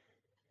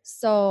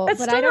 So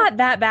that's still not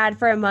that bad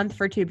for a month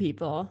for two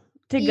people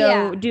to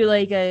go do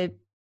like a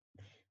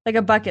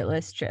bucket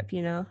list trip,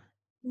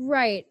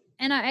 Right.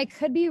 And I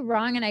could be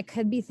wrong, and I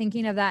could be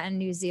thinking of that in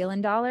New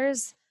Zealand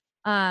dollars.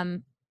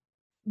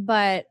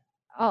 But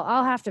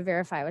I'll have to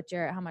verify with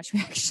Jarrett how much we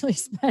actually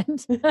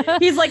spent.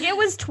 He's like, it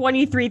was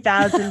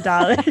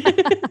 $23,000. Like,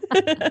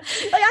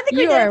 I think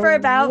we did it for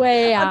about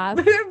way off.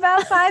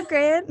 About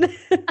 $5,000.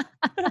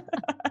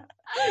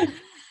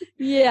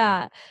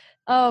 Yeah.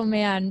 Oh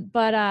man.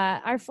 But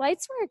our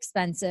flights were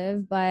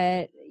expensive,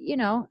 but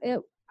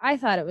I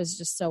thought it was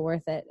just so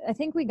worth it. I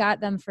think we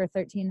got them for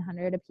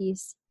 $1,300 a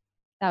piece.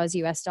 That was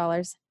US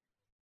dollars.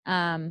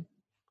 And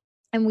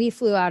we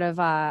flew out of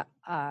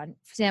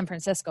San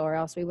Francisco, or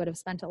else we would have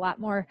spent a lot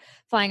more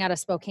flying out of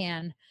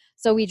Spokane.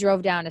 So we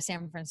drove down to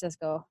San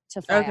Francisco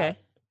to fly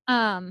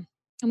out.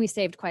 And we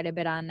saved quite a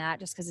bit on that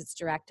just because it's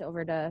direct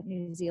over to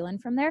New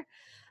Zealand from there.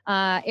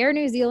 Air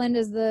New Zealand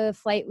is the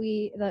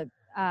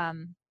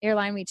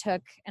airline we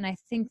took, and I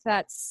think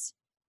that's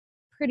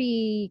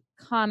pretty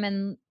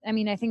common. I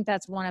mean, I think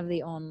that's one of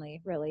the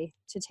only really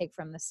to take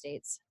from the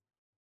States.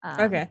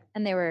 And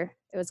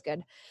it was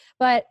good.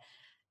 But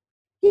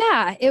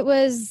yeah, it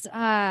was,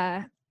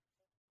 I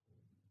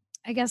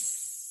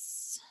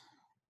guess,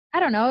 I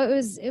don't know.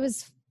 It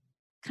was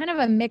kind of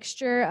a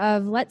mixture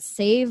of let's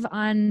save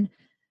on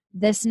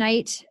this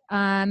night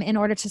in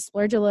order to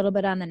splurge a little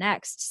bit on the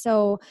next.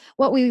 So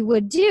what we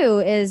would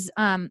do is,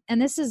 and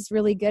this is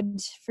really good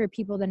for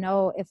people to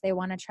know if they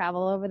want to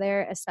travel over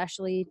there,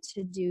 especially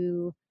to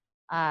do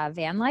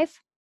van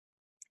life,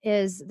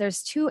 is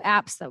there's 2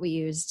 apps that we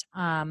used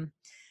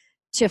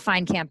to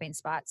find camping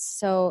spots.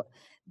 So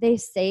they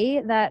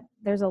say that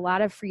there's a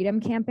lot of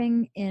freedom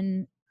camping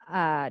in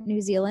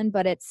New Zealand,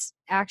 but it's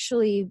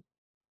actually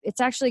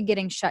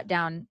getting shut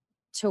down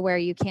to where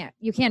you can't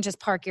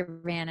just park your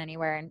van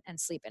anywhere and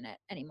sleep in it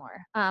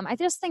anymore. I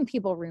just think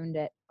people ruined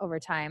it over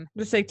time.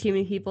 Just like too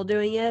many people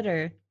doing it,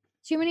 or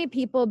too many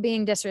people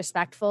being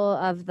disrespectful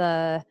of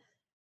the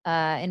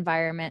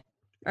environment.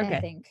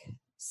 I think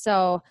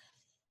so.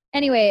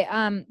 Anyway,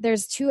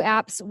 there's 2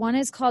 apps. One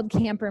is called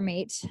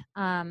Campermate,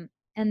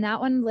 and that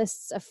one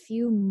lists a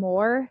few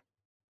more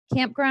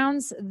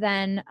campgrounds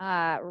than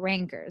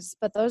Rankers.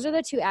 But those are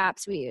the 2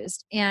 apps we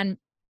used, and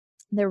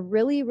they're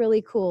really,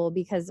 really cool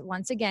because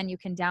once again, you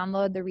can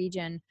download the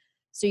region,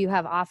 so you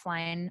have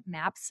offline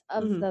maps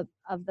of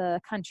the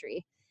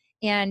country,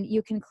 and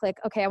you can click,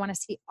 okay, I want to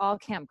see all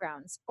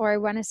campgrounds, or I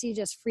want to see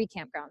just free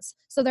campgrounds.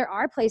 So there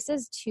are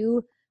places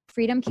to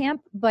Freedom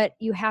Camp, but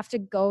you have to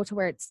go to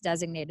where it's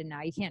designated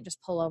now. You can't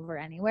just pull over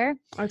anywhere.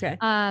 Okay.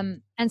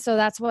 And so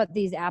that's what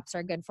these apps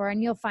are good for.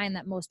 And you'll find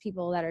that most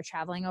people that are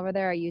traveling over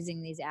there are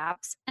using these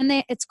apps. And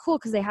it's cool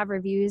because they have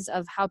reviews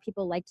of how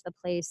people liked the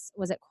place.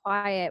 Was it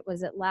quiet?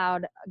 Was it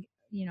loud?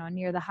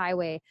 Near the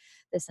highway,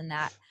 this and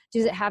that.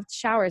 Does it have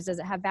showers? Does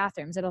it have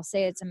bathrooms? It'll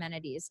say it's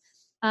amenities.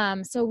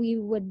 So we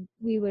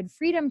would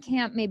Freedom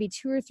Camp maybe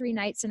 2 or 3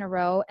 nights in a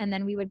row. And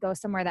then we would go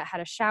somewhere that had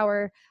a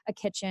shower, a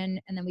kitchen,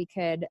 and then we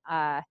could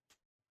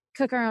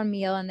cook our own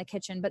meal in the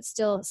kitchen, but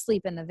still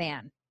sleep in the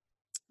van.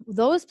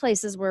 Those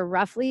places were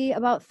roughly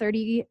about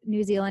 30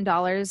 New Zealand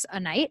dollars a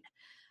night.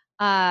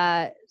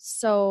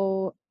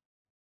 So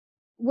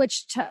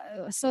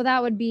that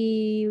would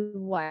be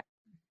what?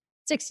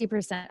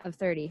 60% of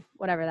 30,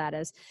 whatever that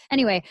is.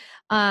 Anyway,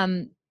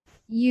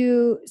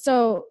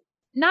 so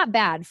not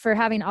bad for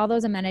having all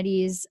those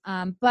amenities,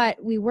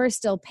 but we were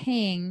still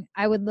paying.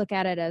 I would look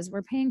at it as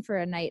we're paying for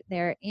a night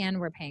there and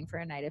we're paying for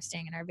a night of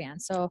staying in our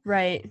van. So,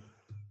 right.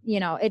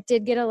 It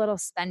did get a little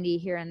spendy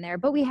here and there,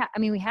 but we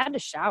had to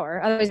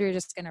shower. Otherwise we were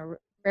just going to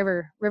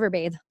river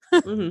bathe,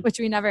 which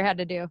we never had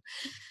to do.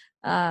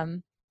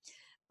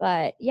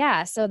 But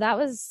yeah, so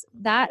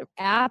that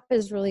app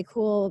is really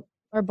cool.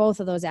 Or both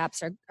of those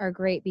apps are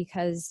great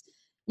because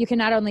you can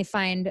not only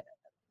find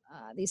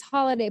these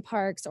holiday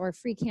parks or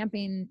free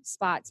camping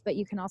spots, but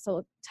you can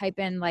also type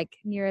in like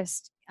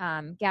nearest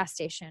gas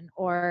station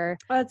or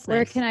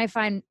where can I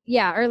find,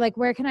 or like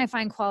where can I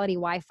find quality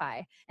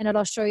Wi-Fi? And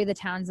it'll show you the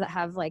towns that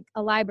have like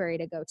a library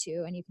to go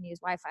to and you can use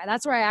Wi-Fi.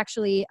 That's where I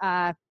actually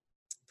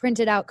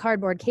printed out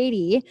Cardboard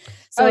Katie.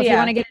 So if you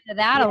want to get into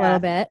that a little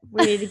bit.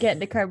 We need to get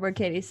into Cardboard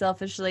Katie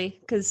selfishly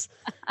because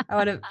I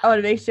want to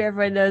make sure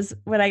everyone knows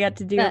what I got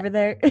to do over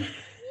there.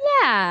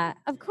 Yeah,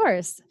 of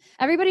course.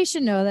 Everybody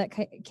should know that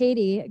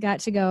Katie got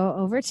to go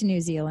over to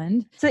New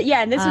Zealand. So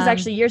and this was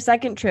actually your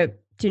second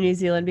trip to New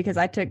Zealand because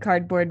I took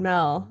Cardboard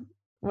Mel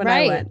when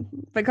I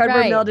went. But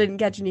Cardboard Mel didn't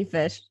catch any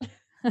fish.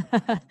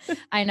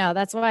 I know.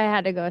 That's why I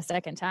had to go a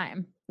second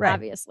time,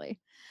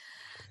 obviously.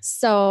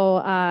 So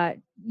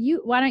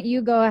why don't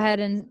you go ahead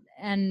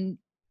and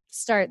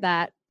start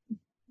that?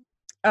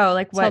 Oh,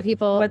 like tell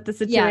people what the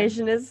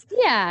situation is?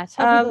 Yeah,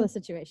 tell people the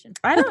situation.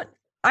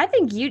 I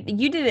think you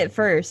did it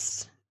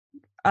first.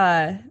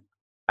 Did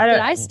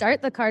I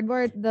start the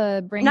cardboard?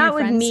 Bring not your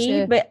with friends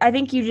me, but I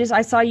think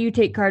I saw you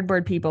take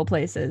cardboard people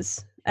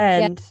places,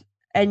 and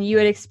you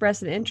had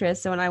expressed an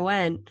interest. So when I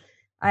went,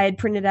 I had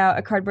printed out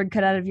a cardboard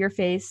cutout of your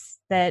face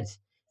that,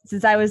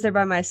 since I was there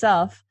by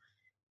myself,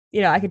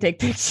 I could take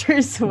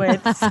pictures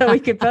with, so we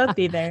could both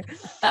be there.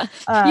 You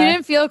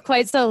didn't feel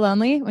quite so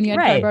lonely when you had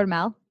Cardboard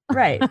Mel?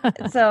 Right.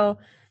 So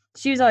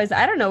she was always,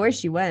 I don't know where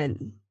she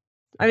went.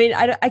 I mean,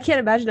 I can't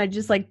imagine I'd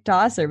just like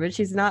toss her, but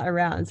she's not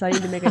around, so I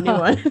need to make a new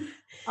one.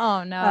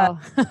 Oh, no.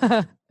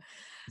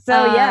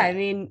 I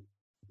mean.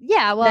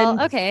 Yeah,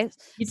 well, okay.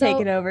 You take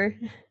it over.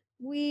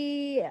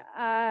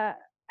 I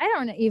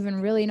don't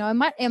even really know.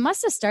 It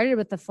must have started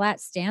with the Flat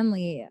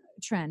Stanley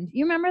trend.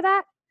 You remember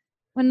that?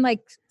 When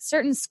like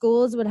certain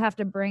schools would have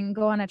to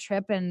go on a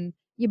trip and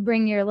you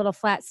bring your little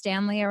Flat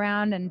Stanley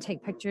around and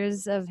take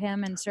pictures of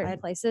him in certain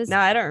places. No,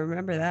 I don't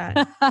remember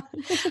that.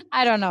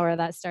 I don't know where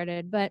that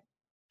started, but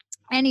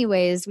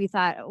anyways, we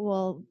thought,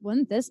 well,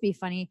 wouldn't this be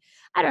funny?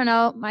 I don't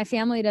know. My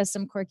family does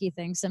some quirky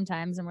things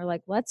sometimes and we're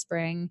like, let's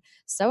bring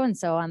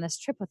so-and-so on this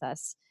trip with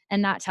us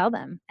and not tell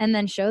them and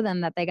then show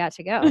them that they got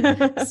to go.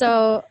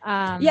 So,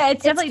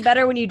 it's definitely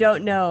better when you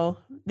don't know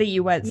that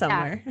you went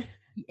somewhere.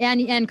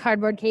 And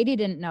Cardboard Katie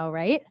didn't know,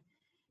 right?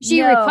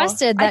 She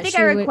requested that. I think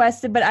I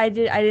requested, but I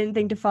didn't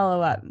think to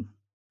follow up.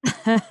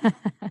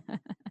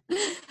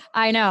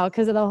 I know,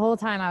 because the whole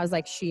time I was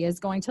like, she is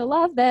going to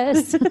love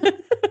this.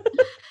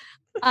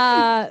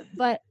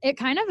 But it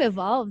kind of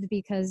evolved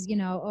because,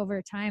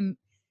 over time,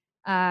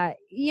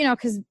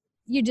 because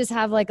you just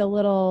have like a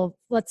little,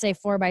 let's say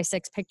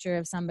 4x6 picture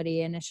of somebody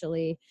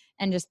initially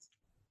and just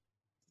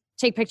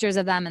take pictures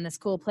of them in this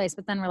cool place.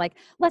 But then we're like,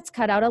 let's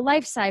cut out a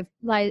life-size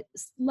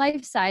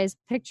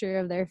picture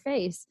of their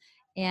face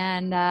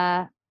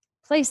and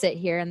place it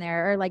here and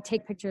there, or like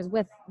take pictures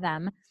with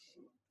them.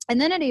 And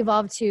then it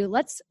evolved to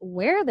let's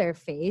wear their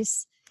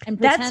face and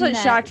pretend that's what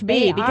shocked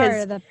me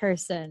because the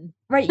person.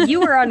 Right,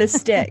 you were on a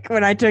stick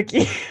when I took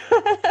you.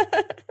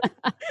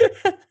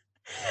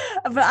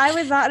 But I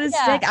was not on a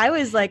stick. I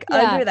was like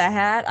under the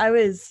hat. I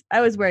was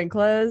wearing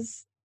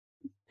clothes.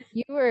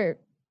 You were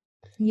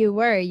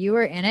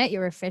in it. You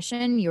were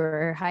fishing. You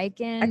were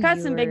hiking. I caught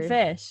some big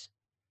fish.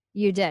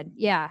 You did,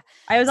 yeah.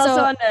 I was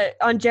also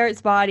on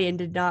Jarrett's body and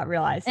did not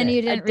realize it. And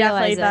you didn't realize it. I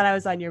definitely thought I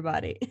was on your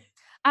body.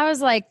 I was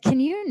like,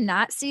 can you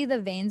not see the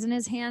veins in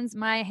his hands?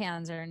 My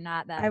hands are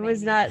not that. I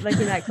was not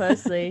looking that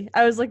closely.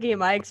 I was looking at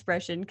my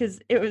expression because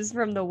it was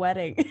from the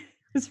wedding. It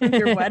was from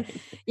your wedding.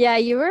 Yeah,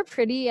 you were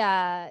pretty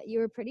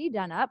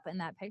done up in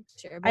that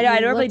picture. I know. I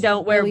normally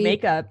don't wear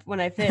makeup when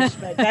I fish,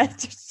 but that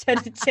just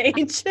had to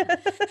change.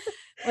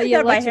 Well,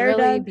 you looked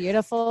really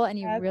beautiful, and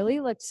you really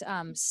looked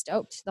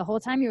stoked the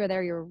whole time you were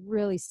there. You were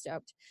really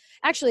stoked.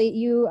 Actually,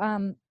 you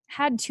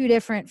had two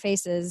different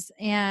faces.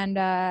 And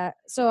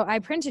so I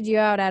printed you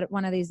out at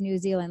one of these New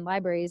Zealand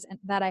libraries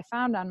that I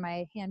found on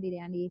my handy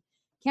dandy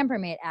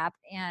Campermate app.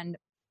 And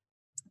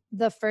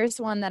the first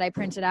one that I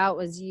printed out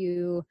was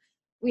you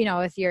know,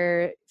 with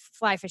your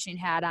fly fishing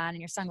hat on and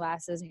your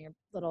sunglasses and your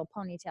little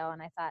ponytail.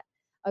 And I thought,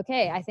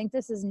 okay, I think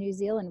this is New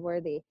Zealand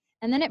worthy.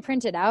 And then it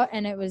printed out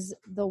and it was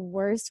the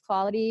worst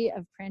quality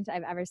of print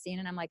I've ever seen.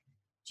 And I'm like,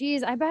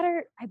 geez, I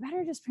better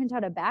just print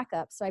out a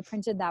backup. So I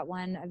printed that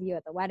one of you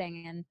at the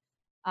wedding, and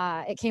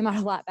it came out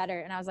a lot better.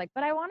 And I was like,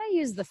 but I want to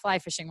use the fly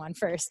fishing one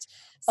first.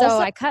 So also,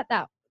 I cut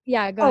that.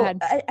 Yeah, go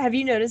ahead. Have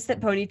you noticed that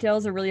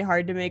ponytails are really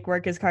hard to make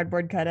work as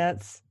cardboard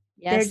cutouts?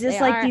 Yes, they're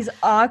just like these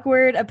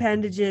awkward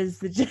appendages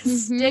that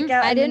just stick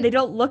out, and they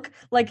don't look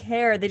like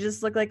hair. They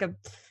just look like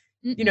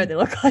you know, they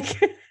look like.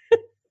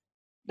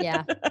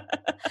 Yeah.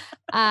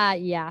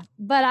 Yeah.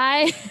 But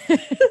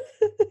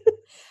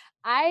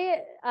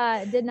I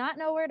did not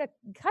know where to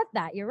cut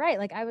that. You're right.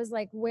 Like I was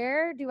like,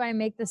 where do I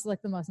make this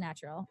look the most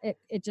natural?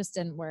 It just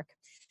didn't work.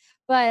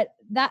 But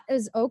that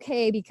is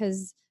okay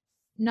because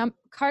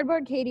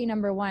Cardboard Katie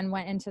 #1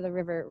 went into the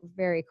river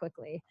very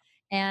quickly.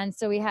 And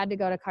so we had to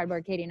go to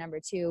Cardboard Katie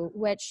 #2,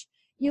 which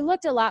you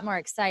looked a lot more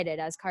excited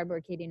as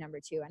Cardboard Katie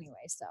 #2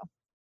 anyway. So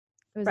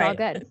it was all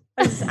good.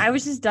 I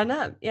was just done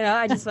up. You know,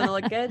 I just want to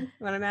look good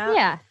when I'm out.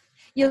 Yeah.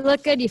 You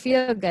look good. You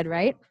feel good,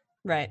 right?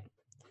 Right.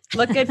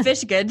 Look good,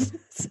 fish good.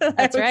 So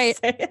that's right.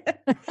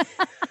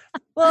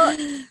 Well,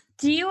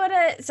 do you want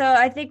to, so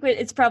I think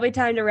it's probably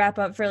time to wrap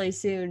up fairly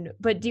soon,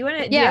 but do you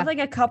have like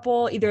a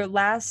couple either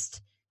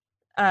last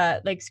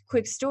like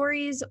quick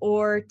stories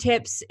or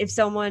tips if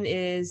someone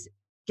is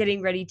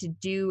getting ready to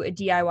do a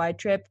DIY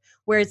trip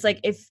where it's like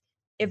if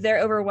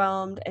they're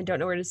overwhelmed and don't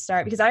know where to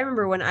start? Because I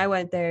remember when I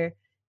went there,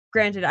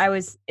 granted I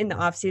was in the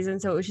off season,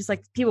 so it was just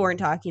like people weren't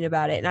talking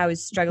about it and I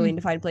was struggling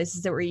to find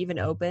places that were even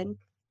open.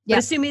 But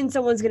assuming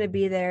someone's going to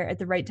be there at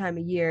the right time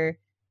of year,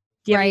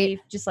 do you have any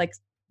just like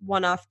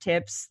one-off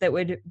tips that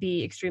would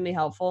be extremely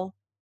helpful?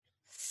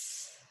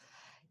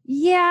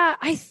 Yeah,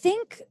 I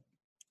think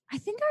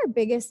our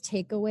biggest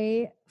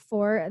takeaway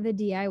for the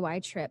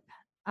DIY trip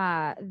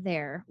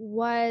there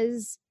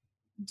was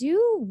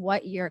do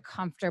what you're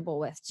comfortable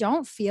with.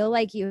 Don't feel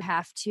like you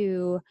have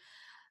to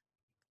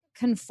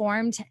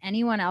conform to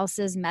anyone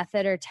else's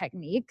method or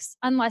techniques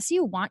unless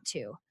you want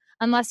to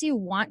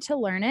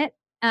learn it.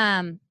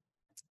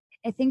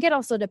 I think it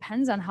also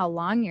depends on how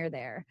long you're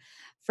there.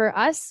 For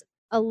us,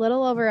 a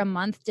little over a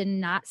month did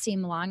not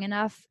seem long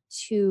enough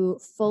to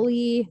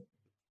fully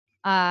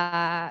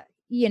try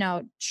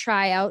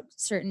out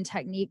certain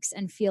techniques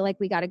and feel like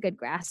we got a good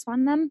grasp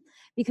on them,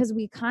 because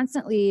we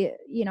constantly,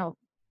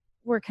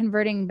 were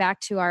converting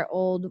back to our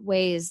old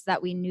ways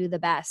that we knew the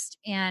best,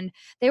 and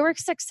they were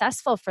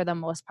successful for the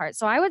most part.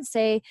 So I would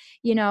say,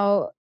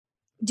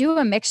 do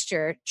a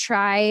mixture,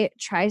 try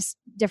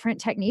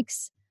different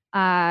techniques,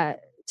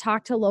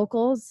 talk to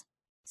locals,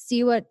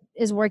 see what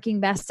is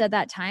working best at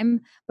that time.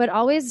 But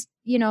always,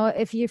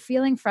 if you're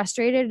feeling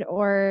frustrated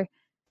or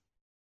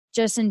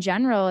just in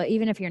general,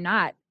 even if you're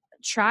not,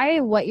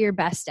 try what you're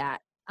best at.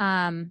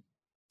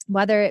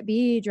 Whether it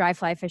be dry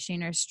fly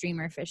fishing or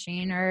streamer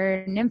fishing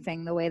or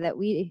nymphing the way that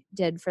we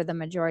did for the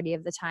majority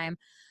of the time.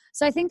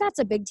 So I think that's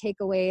a big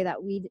takeaway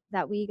that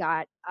we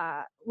got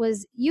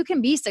was you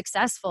can be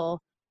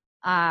successful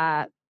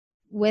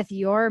with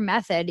your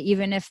method,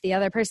 even if the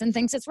other person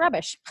thinks it's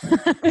rubbish.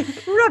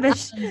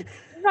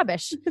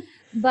 Rubbish.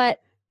 But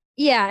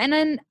yeah. And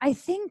then I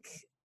think,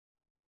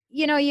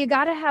 you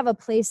got to have a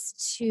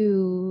place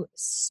to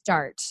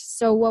start.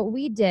 So what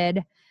we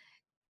did,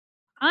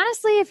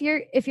 honestly, if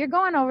you're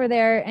going over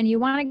there and you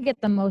want to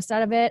get the most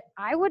out of it,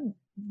 I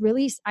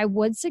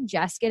would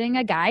suggest getting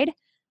a guide.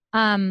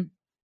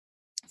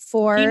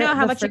 For do you know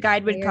how much a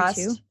guide would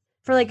cost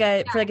for like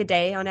a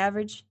day on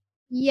average?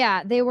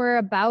 Yeah, they were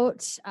about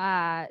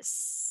 $700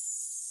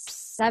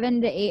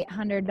 to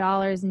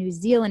 $800 New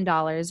Zealand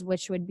dollars,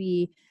 which would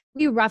be,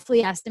 we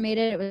roughly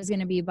estimated it was going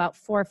to be about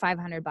 $400 or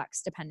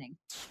 $500 depending.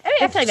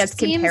 I feel like that's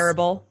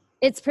comparable.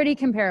 It's pretty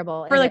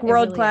comparable for like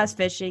world-class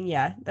fishing.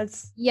 Yeah,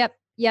 that's Yep,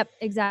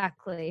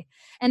 exactly.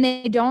 And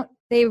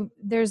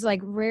there's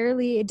like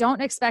rarely,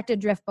 don't expect a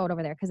drift boat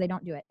over there because they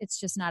don't do it. It's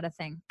just not a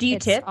thing. Do you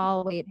tip?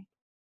 All waiting.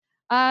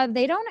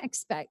 They don't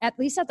expect, at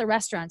least at the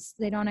restaurants,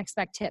 they don't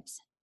expect tips.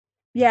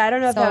 Yeah, I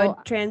don't know if that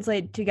would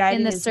translate to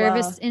guiding in the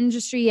service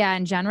industry. Yeah,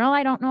 in general,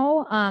 I don't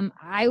know.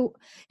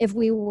 If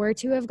we were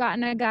to have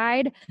gotten a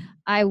guide,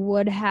 I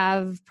would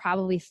have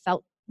probably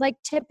felt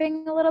like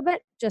tipping a little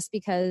bit, just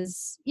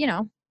because I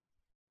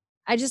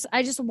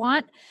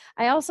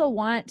also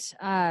want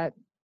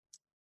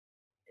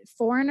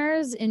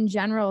foreigners in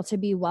general to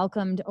be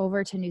welcomed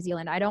over to New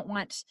Zealand. I don't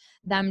want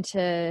them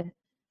to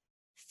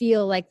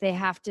feel like they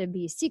have to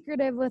be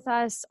secretive with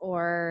us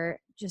or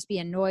just be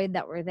annoyed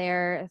that we're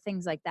there,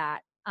 things like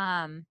that.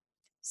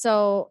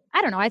 So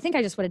I don't know. I think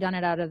I just would have done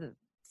it out of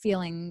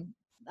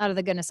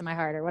the goodness of my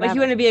heart or whatever. Like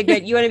you want to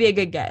be a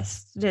good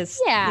guest.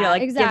 Just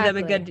exactly. Give them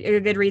a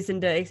good reason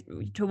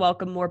to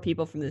welcome more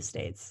people from the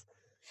States.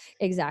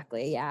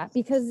 Exactly. Yeah.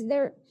 Because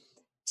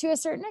to a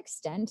certain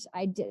extent,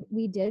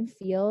 we did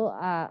feel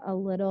a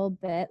little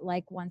bit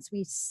like once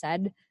we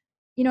said,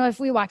 if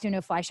we walked into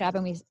a fly shop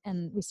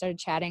and we started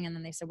chatting, and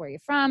then they said, "Where are you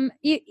from?"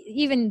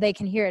 Even they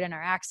can hear it in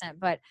our accent,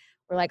 but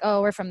we're like,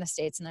 "Oh, we're from the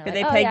States," and they're Could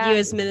like, they "Oh, peg yeah." you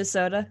as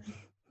Minnesota?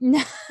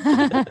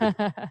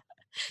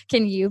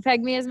 Can you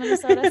peg me as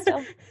Minnesota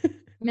still?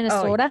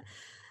 Minnesota?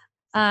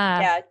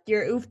 Yeah,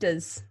 your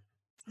ooftas.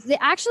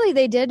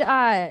 They did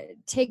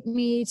take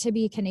me to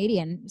be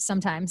Canadian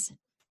sometimes.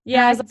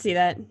 Yeah, I was can see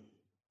that.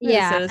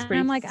 Yeah, Minnesota's and pretty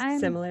I'm like,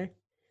 similar.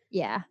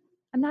 Yeah,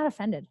 I'm not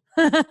offended.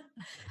 No,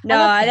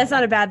 love that's not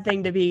Canada. a bad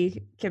thing to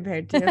be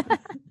compared to.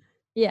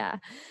 Yeah,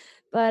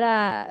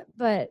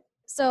 but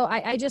so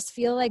I just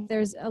feel like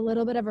there's a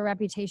little bit of a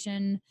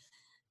reputation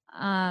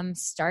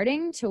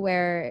starting to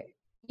where,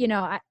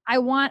 I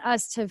want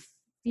us to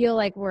feel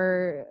like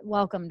we're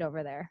welcomed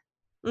over there.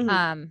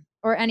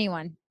 Or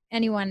anyone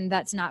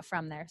that's not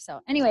from there. So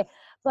anyway,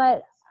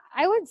 but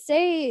I would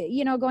say,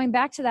 going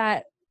back to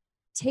that,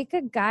 take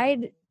a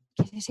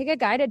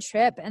guided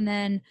trip, and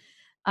then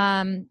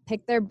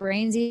pick their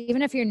brains.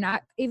 Even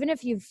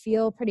if you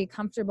feel pretty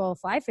comfortable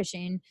fly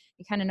fishing,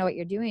 you kind of know what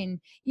you're doing,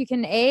 you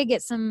can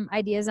get some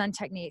ideas on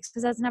techniques,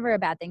 because that's never a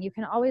bad thing. You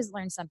can always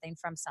learn something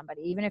from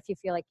somebody, even if you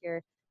feel like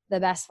you're the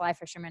best fly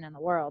fisherman in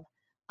the world.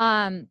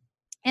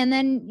 And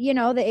then,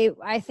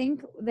 I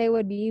think they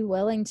would be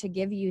willing to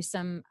give you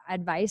some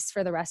advice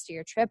for the rest of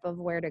your trip of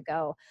where to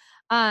go.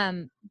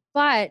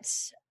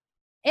 But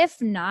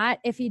if not,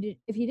 if you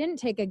didn't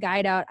take a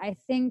guide out, I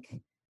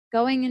think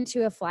going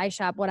into a fly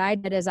shop, what I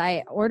did is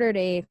I ordered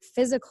a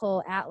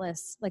physical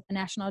atlas, like the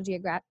National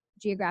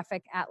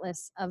Geographic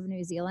Atlas of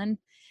New Zealand,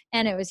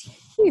 and it was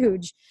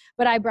huge.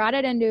 But I brought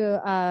it into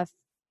a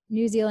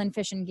New Zealand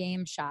Fish and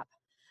Game shop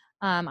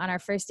on our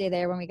first day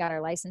there when we got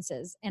our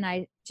licenses. And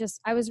I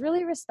was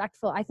really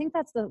respectful. I think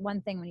that's the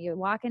one thing when you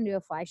walk into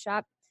a fly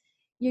shop,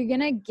 you're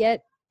going to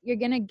get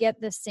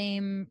the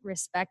same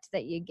respect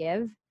that you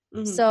give.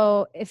 Mm-hmm.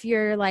 So if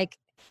you're like,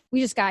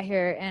 we just got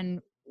here and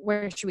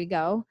where should we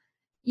go?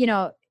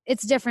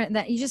 It's different.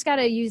 That you just got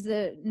to use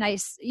the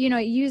nice,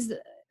 use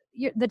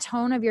the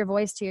tone of your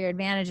voice to your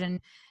advantage,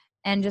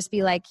 and just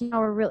be like,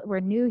 we're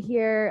new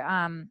here.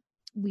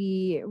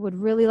 We would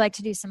really like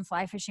to do some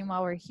fly fishing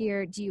while we're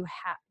here. Do you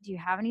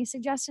have any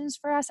suggestions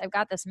for us? I've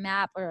got this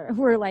map, or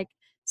we're like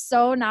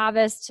so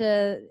novice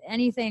to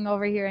anything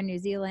over here in New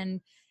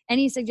Zealand.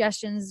 Any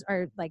suggestions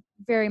are like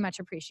very much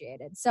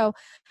appreciated. So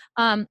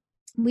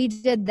we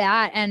did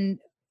that, and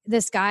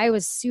this guy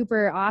was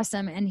super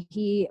awesome, and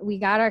we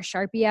got our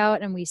Sharpie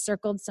out and we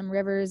circled some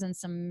rivers and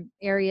some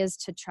areas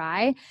to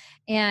try.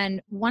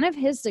 And one of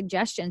his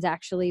suggestions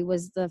actually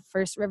was the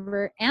first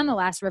river and the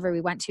last river we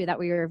went to that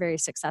we were very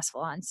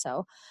successful on.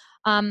 So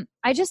I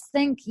just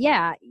think,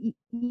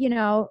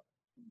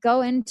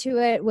 go into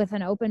it with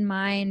an open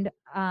mind,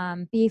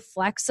 be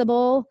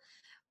flexible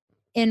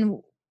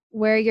in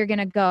where you're going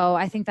to go.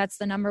 I think that's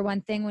the number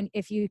one thing.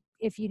 If you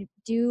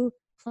do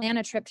plan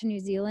a trip to New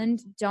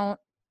Zealand,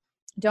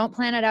 don't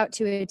plan it out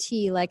to a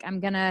T. Like,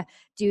 I'm going to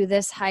do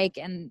this hike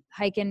and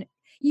hike in.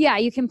 Yeah,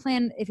 you can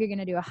plan if you're going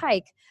to do a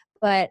hike,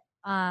 but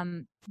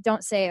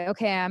don't say,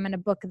 okay, I'm going to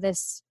book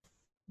this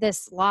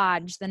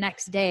lodge the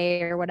next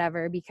day or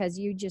whatever, because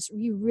you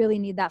really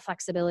need that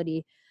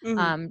flexibility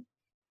to,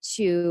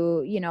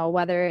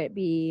 whether it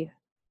be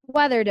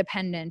weather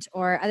dependent,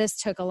 or this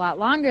took a lot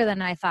longer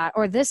than I thought,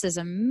 or this is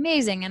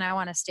amazing and I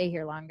want to stay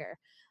here longer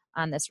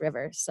on this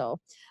river. So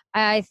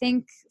I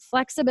think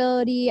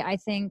flexibility, I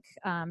think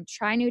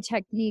try new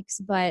techniques,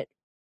 but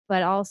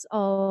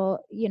also,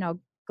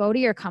 go to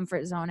your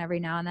comfort zone every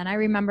now and then. I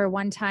remember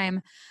one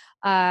time,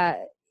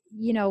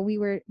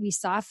 we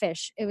saw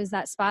fish. It was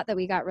that spot that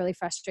we got really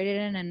frustrated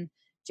in, and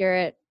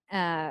Jarrett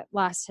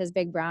lost his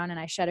big brown and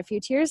I shed a few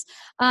tears.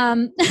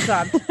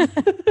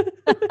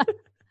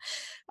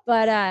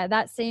 But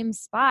that same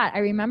spot, I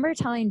remember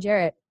telling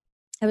Jarrett,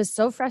 I was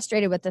so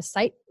frustrated with the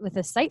sight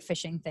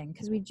fishing thing,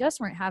 because we just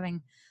weren't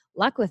having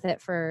luck with it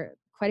for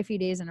quite a few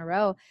days in a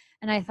row.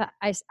 And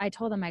I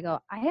told him, I go,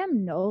 I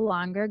am no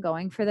longer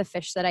going for the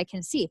fish that I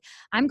can see.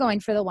 I'm going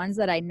for the ones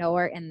that I know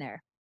are in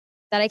there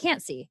that I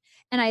can't see.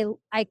 And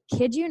I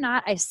kid you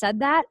not, I said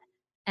that,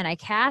 and I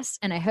cast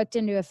and I hooked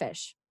into a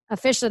fish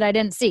that I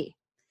didn't see.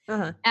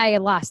 I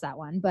lost that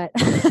one, but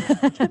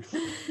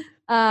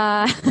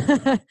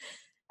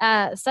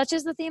such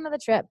is the theme of the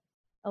trip.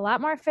 A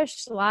lot more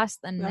fish lost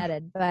than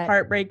netted, but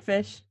heartbreak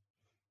fish.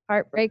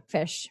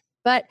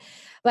 But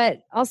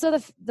also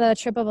the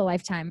trip of a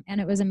lifetime, and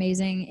it was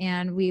amazing.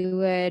 And we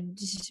would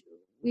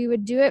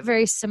do it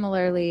very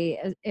similarly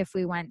if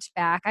we went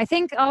back. I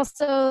think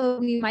also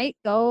we might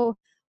go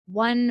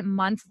 1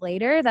 month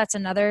later. That's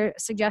another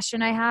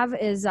suggestion I have,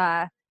 is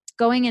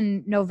going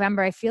in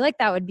November. I feel like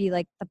that would be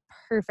like the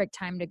perfect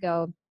time to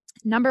go.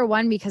 Number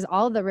one, because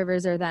all of the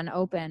rivers are then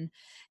open.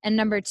 And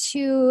number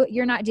two,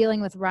 you're not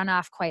dealing with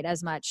runoff quite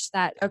as much.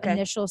 That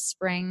initial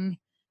spring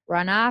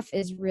runoff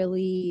is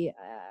really,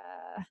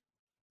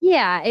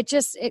 Yeah,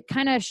 it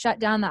kind of shut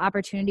down the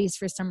opportunities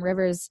for some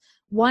rivers.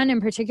 One in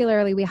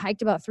particularly, we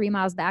hiked about 3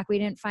 miles back. We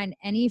didn't find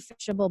any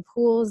fishable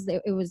pools.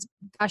 It was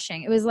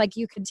gushing. It was like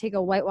you could take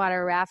a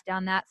whitewater raft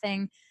down that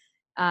thing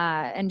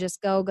and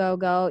just go, go,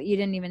 go. You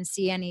didn't even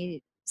see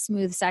any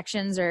smooth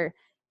sections or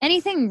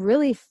anything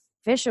really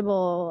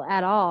fishable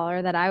at all,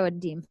 or that I would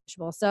deem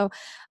fishable. So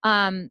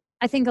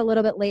I think a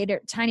little bit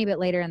later, tiny bit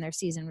later in their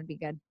season would be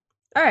good.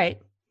 All right.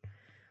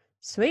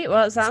 Sweet.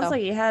 Well, it sounds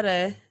like you had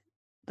a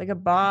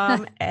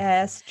bomb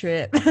ass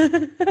trip.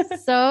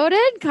 So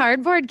did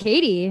Cardboard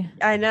Katie.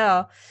 I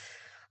know.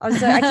 I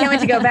can't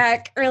wait to go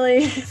back.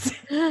 Really,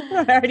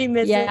 I already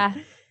missed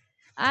it.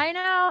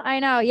 I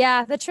know.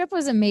 Yeah, the trip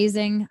was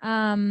amazing.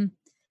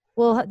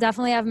 We'll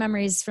definitely have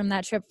memories from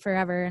that trip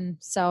forever, and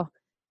so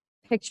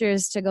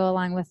pictures to go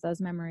along with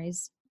those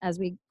memories as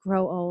we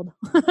grow old.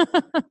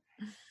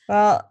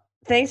 Well,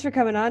 thanks for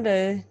coming on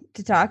to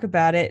talk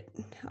about it.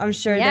 I'm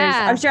sure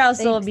I'll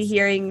still be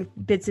hearing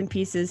bits and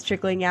pieces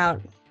trickling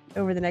out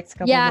over the next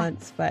couple of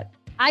months, but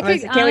I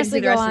could honestly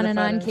go on and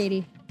on,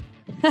 Katie.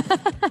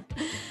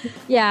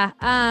 Yeah.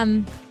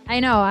 I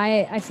know.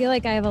 I feel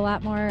like I have a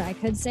lot more I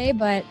could say,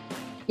 but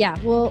yeah,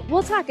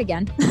 we'll talk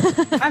again.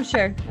 I'm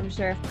sure.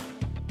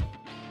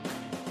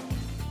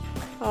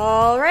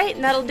 All right,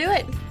 and that'll do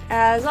it.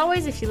 As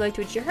always, if you liked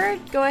what you heard,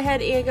 go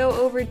ahead and go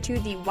over to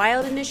the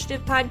Wild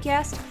Initiative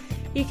podcast.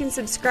 You can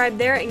subscribe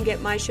there and get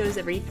my shows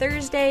every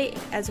Thursday,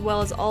 as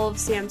well as all of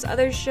Sam's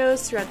other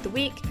shows throughout the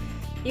week.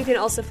 You can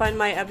also find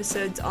my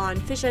episodes on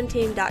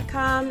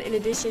fishuntamed.com, in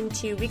addition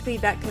to weekly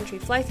backcountry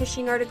fly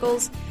fishing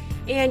articles.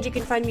 And you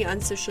can find me on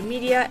social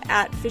media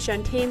at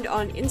FishUntamed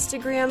on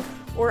Instagram,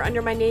 or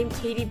under my name,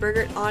 Katie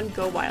Bergert, on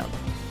Go Wild.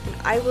 And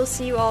I will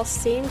see you all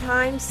same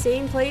time,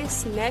 same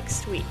place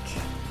next week.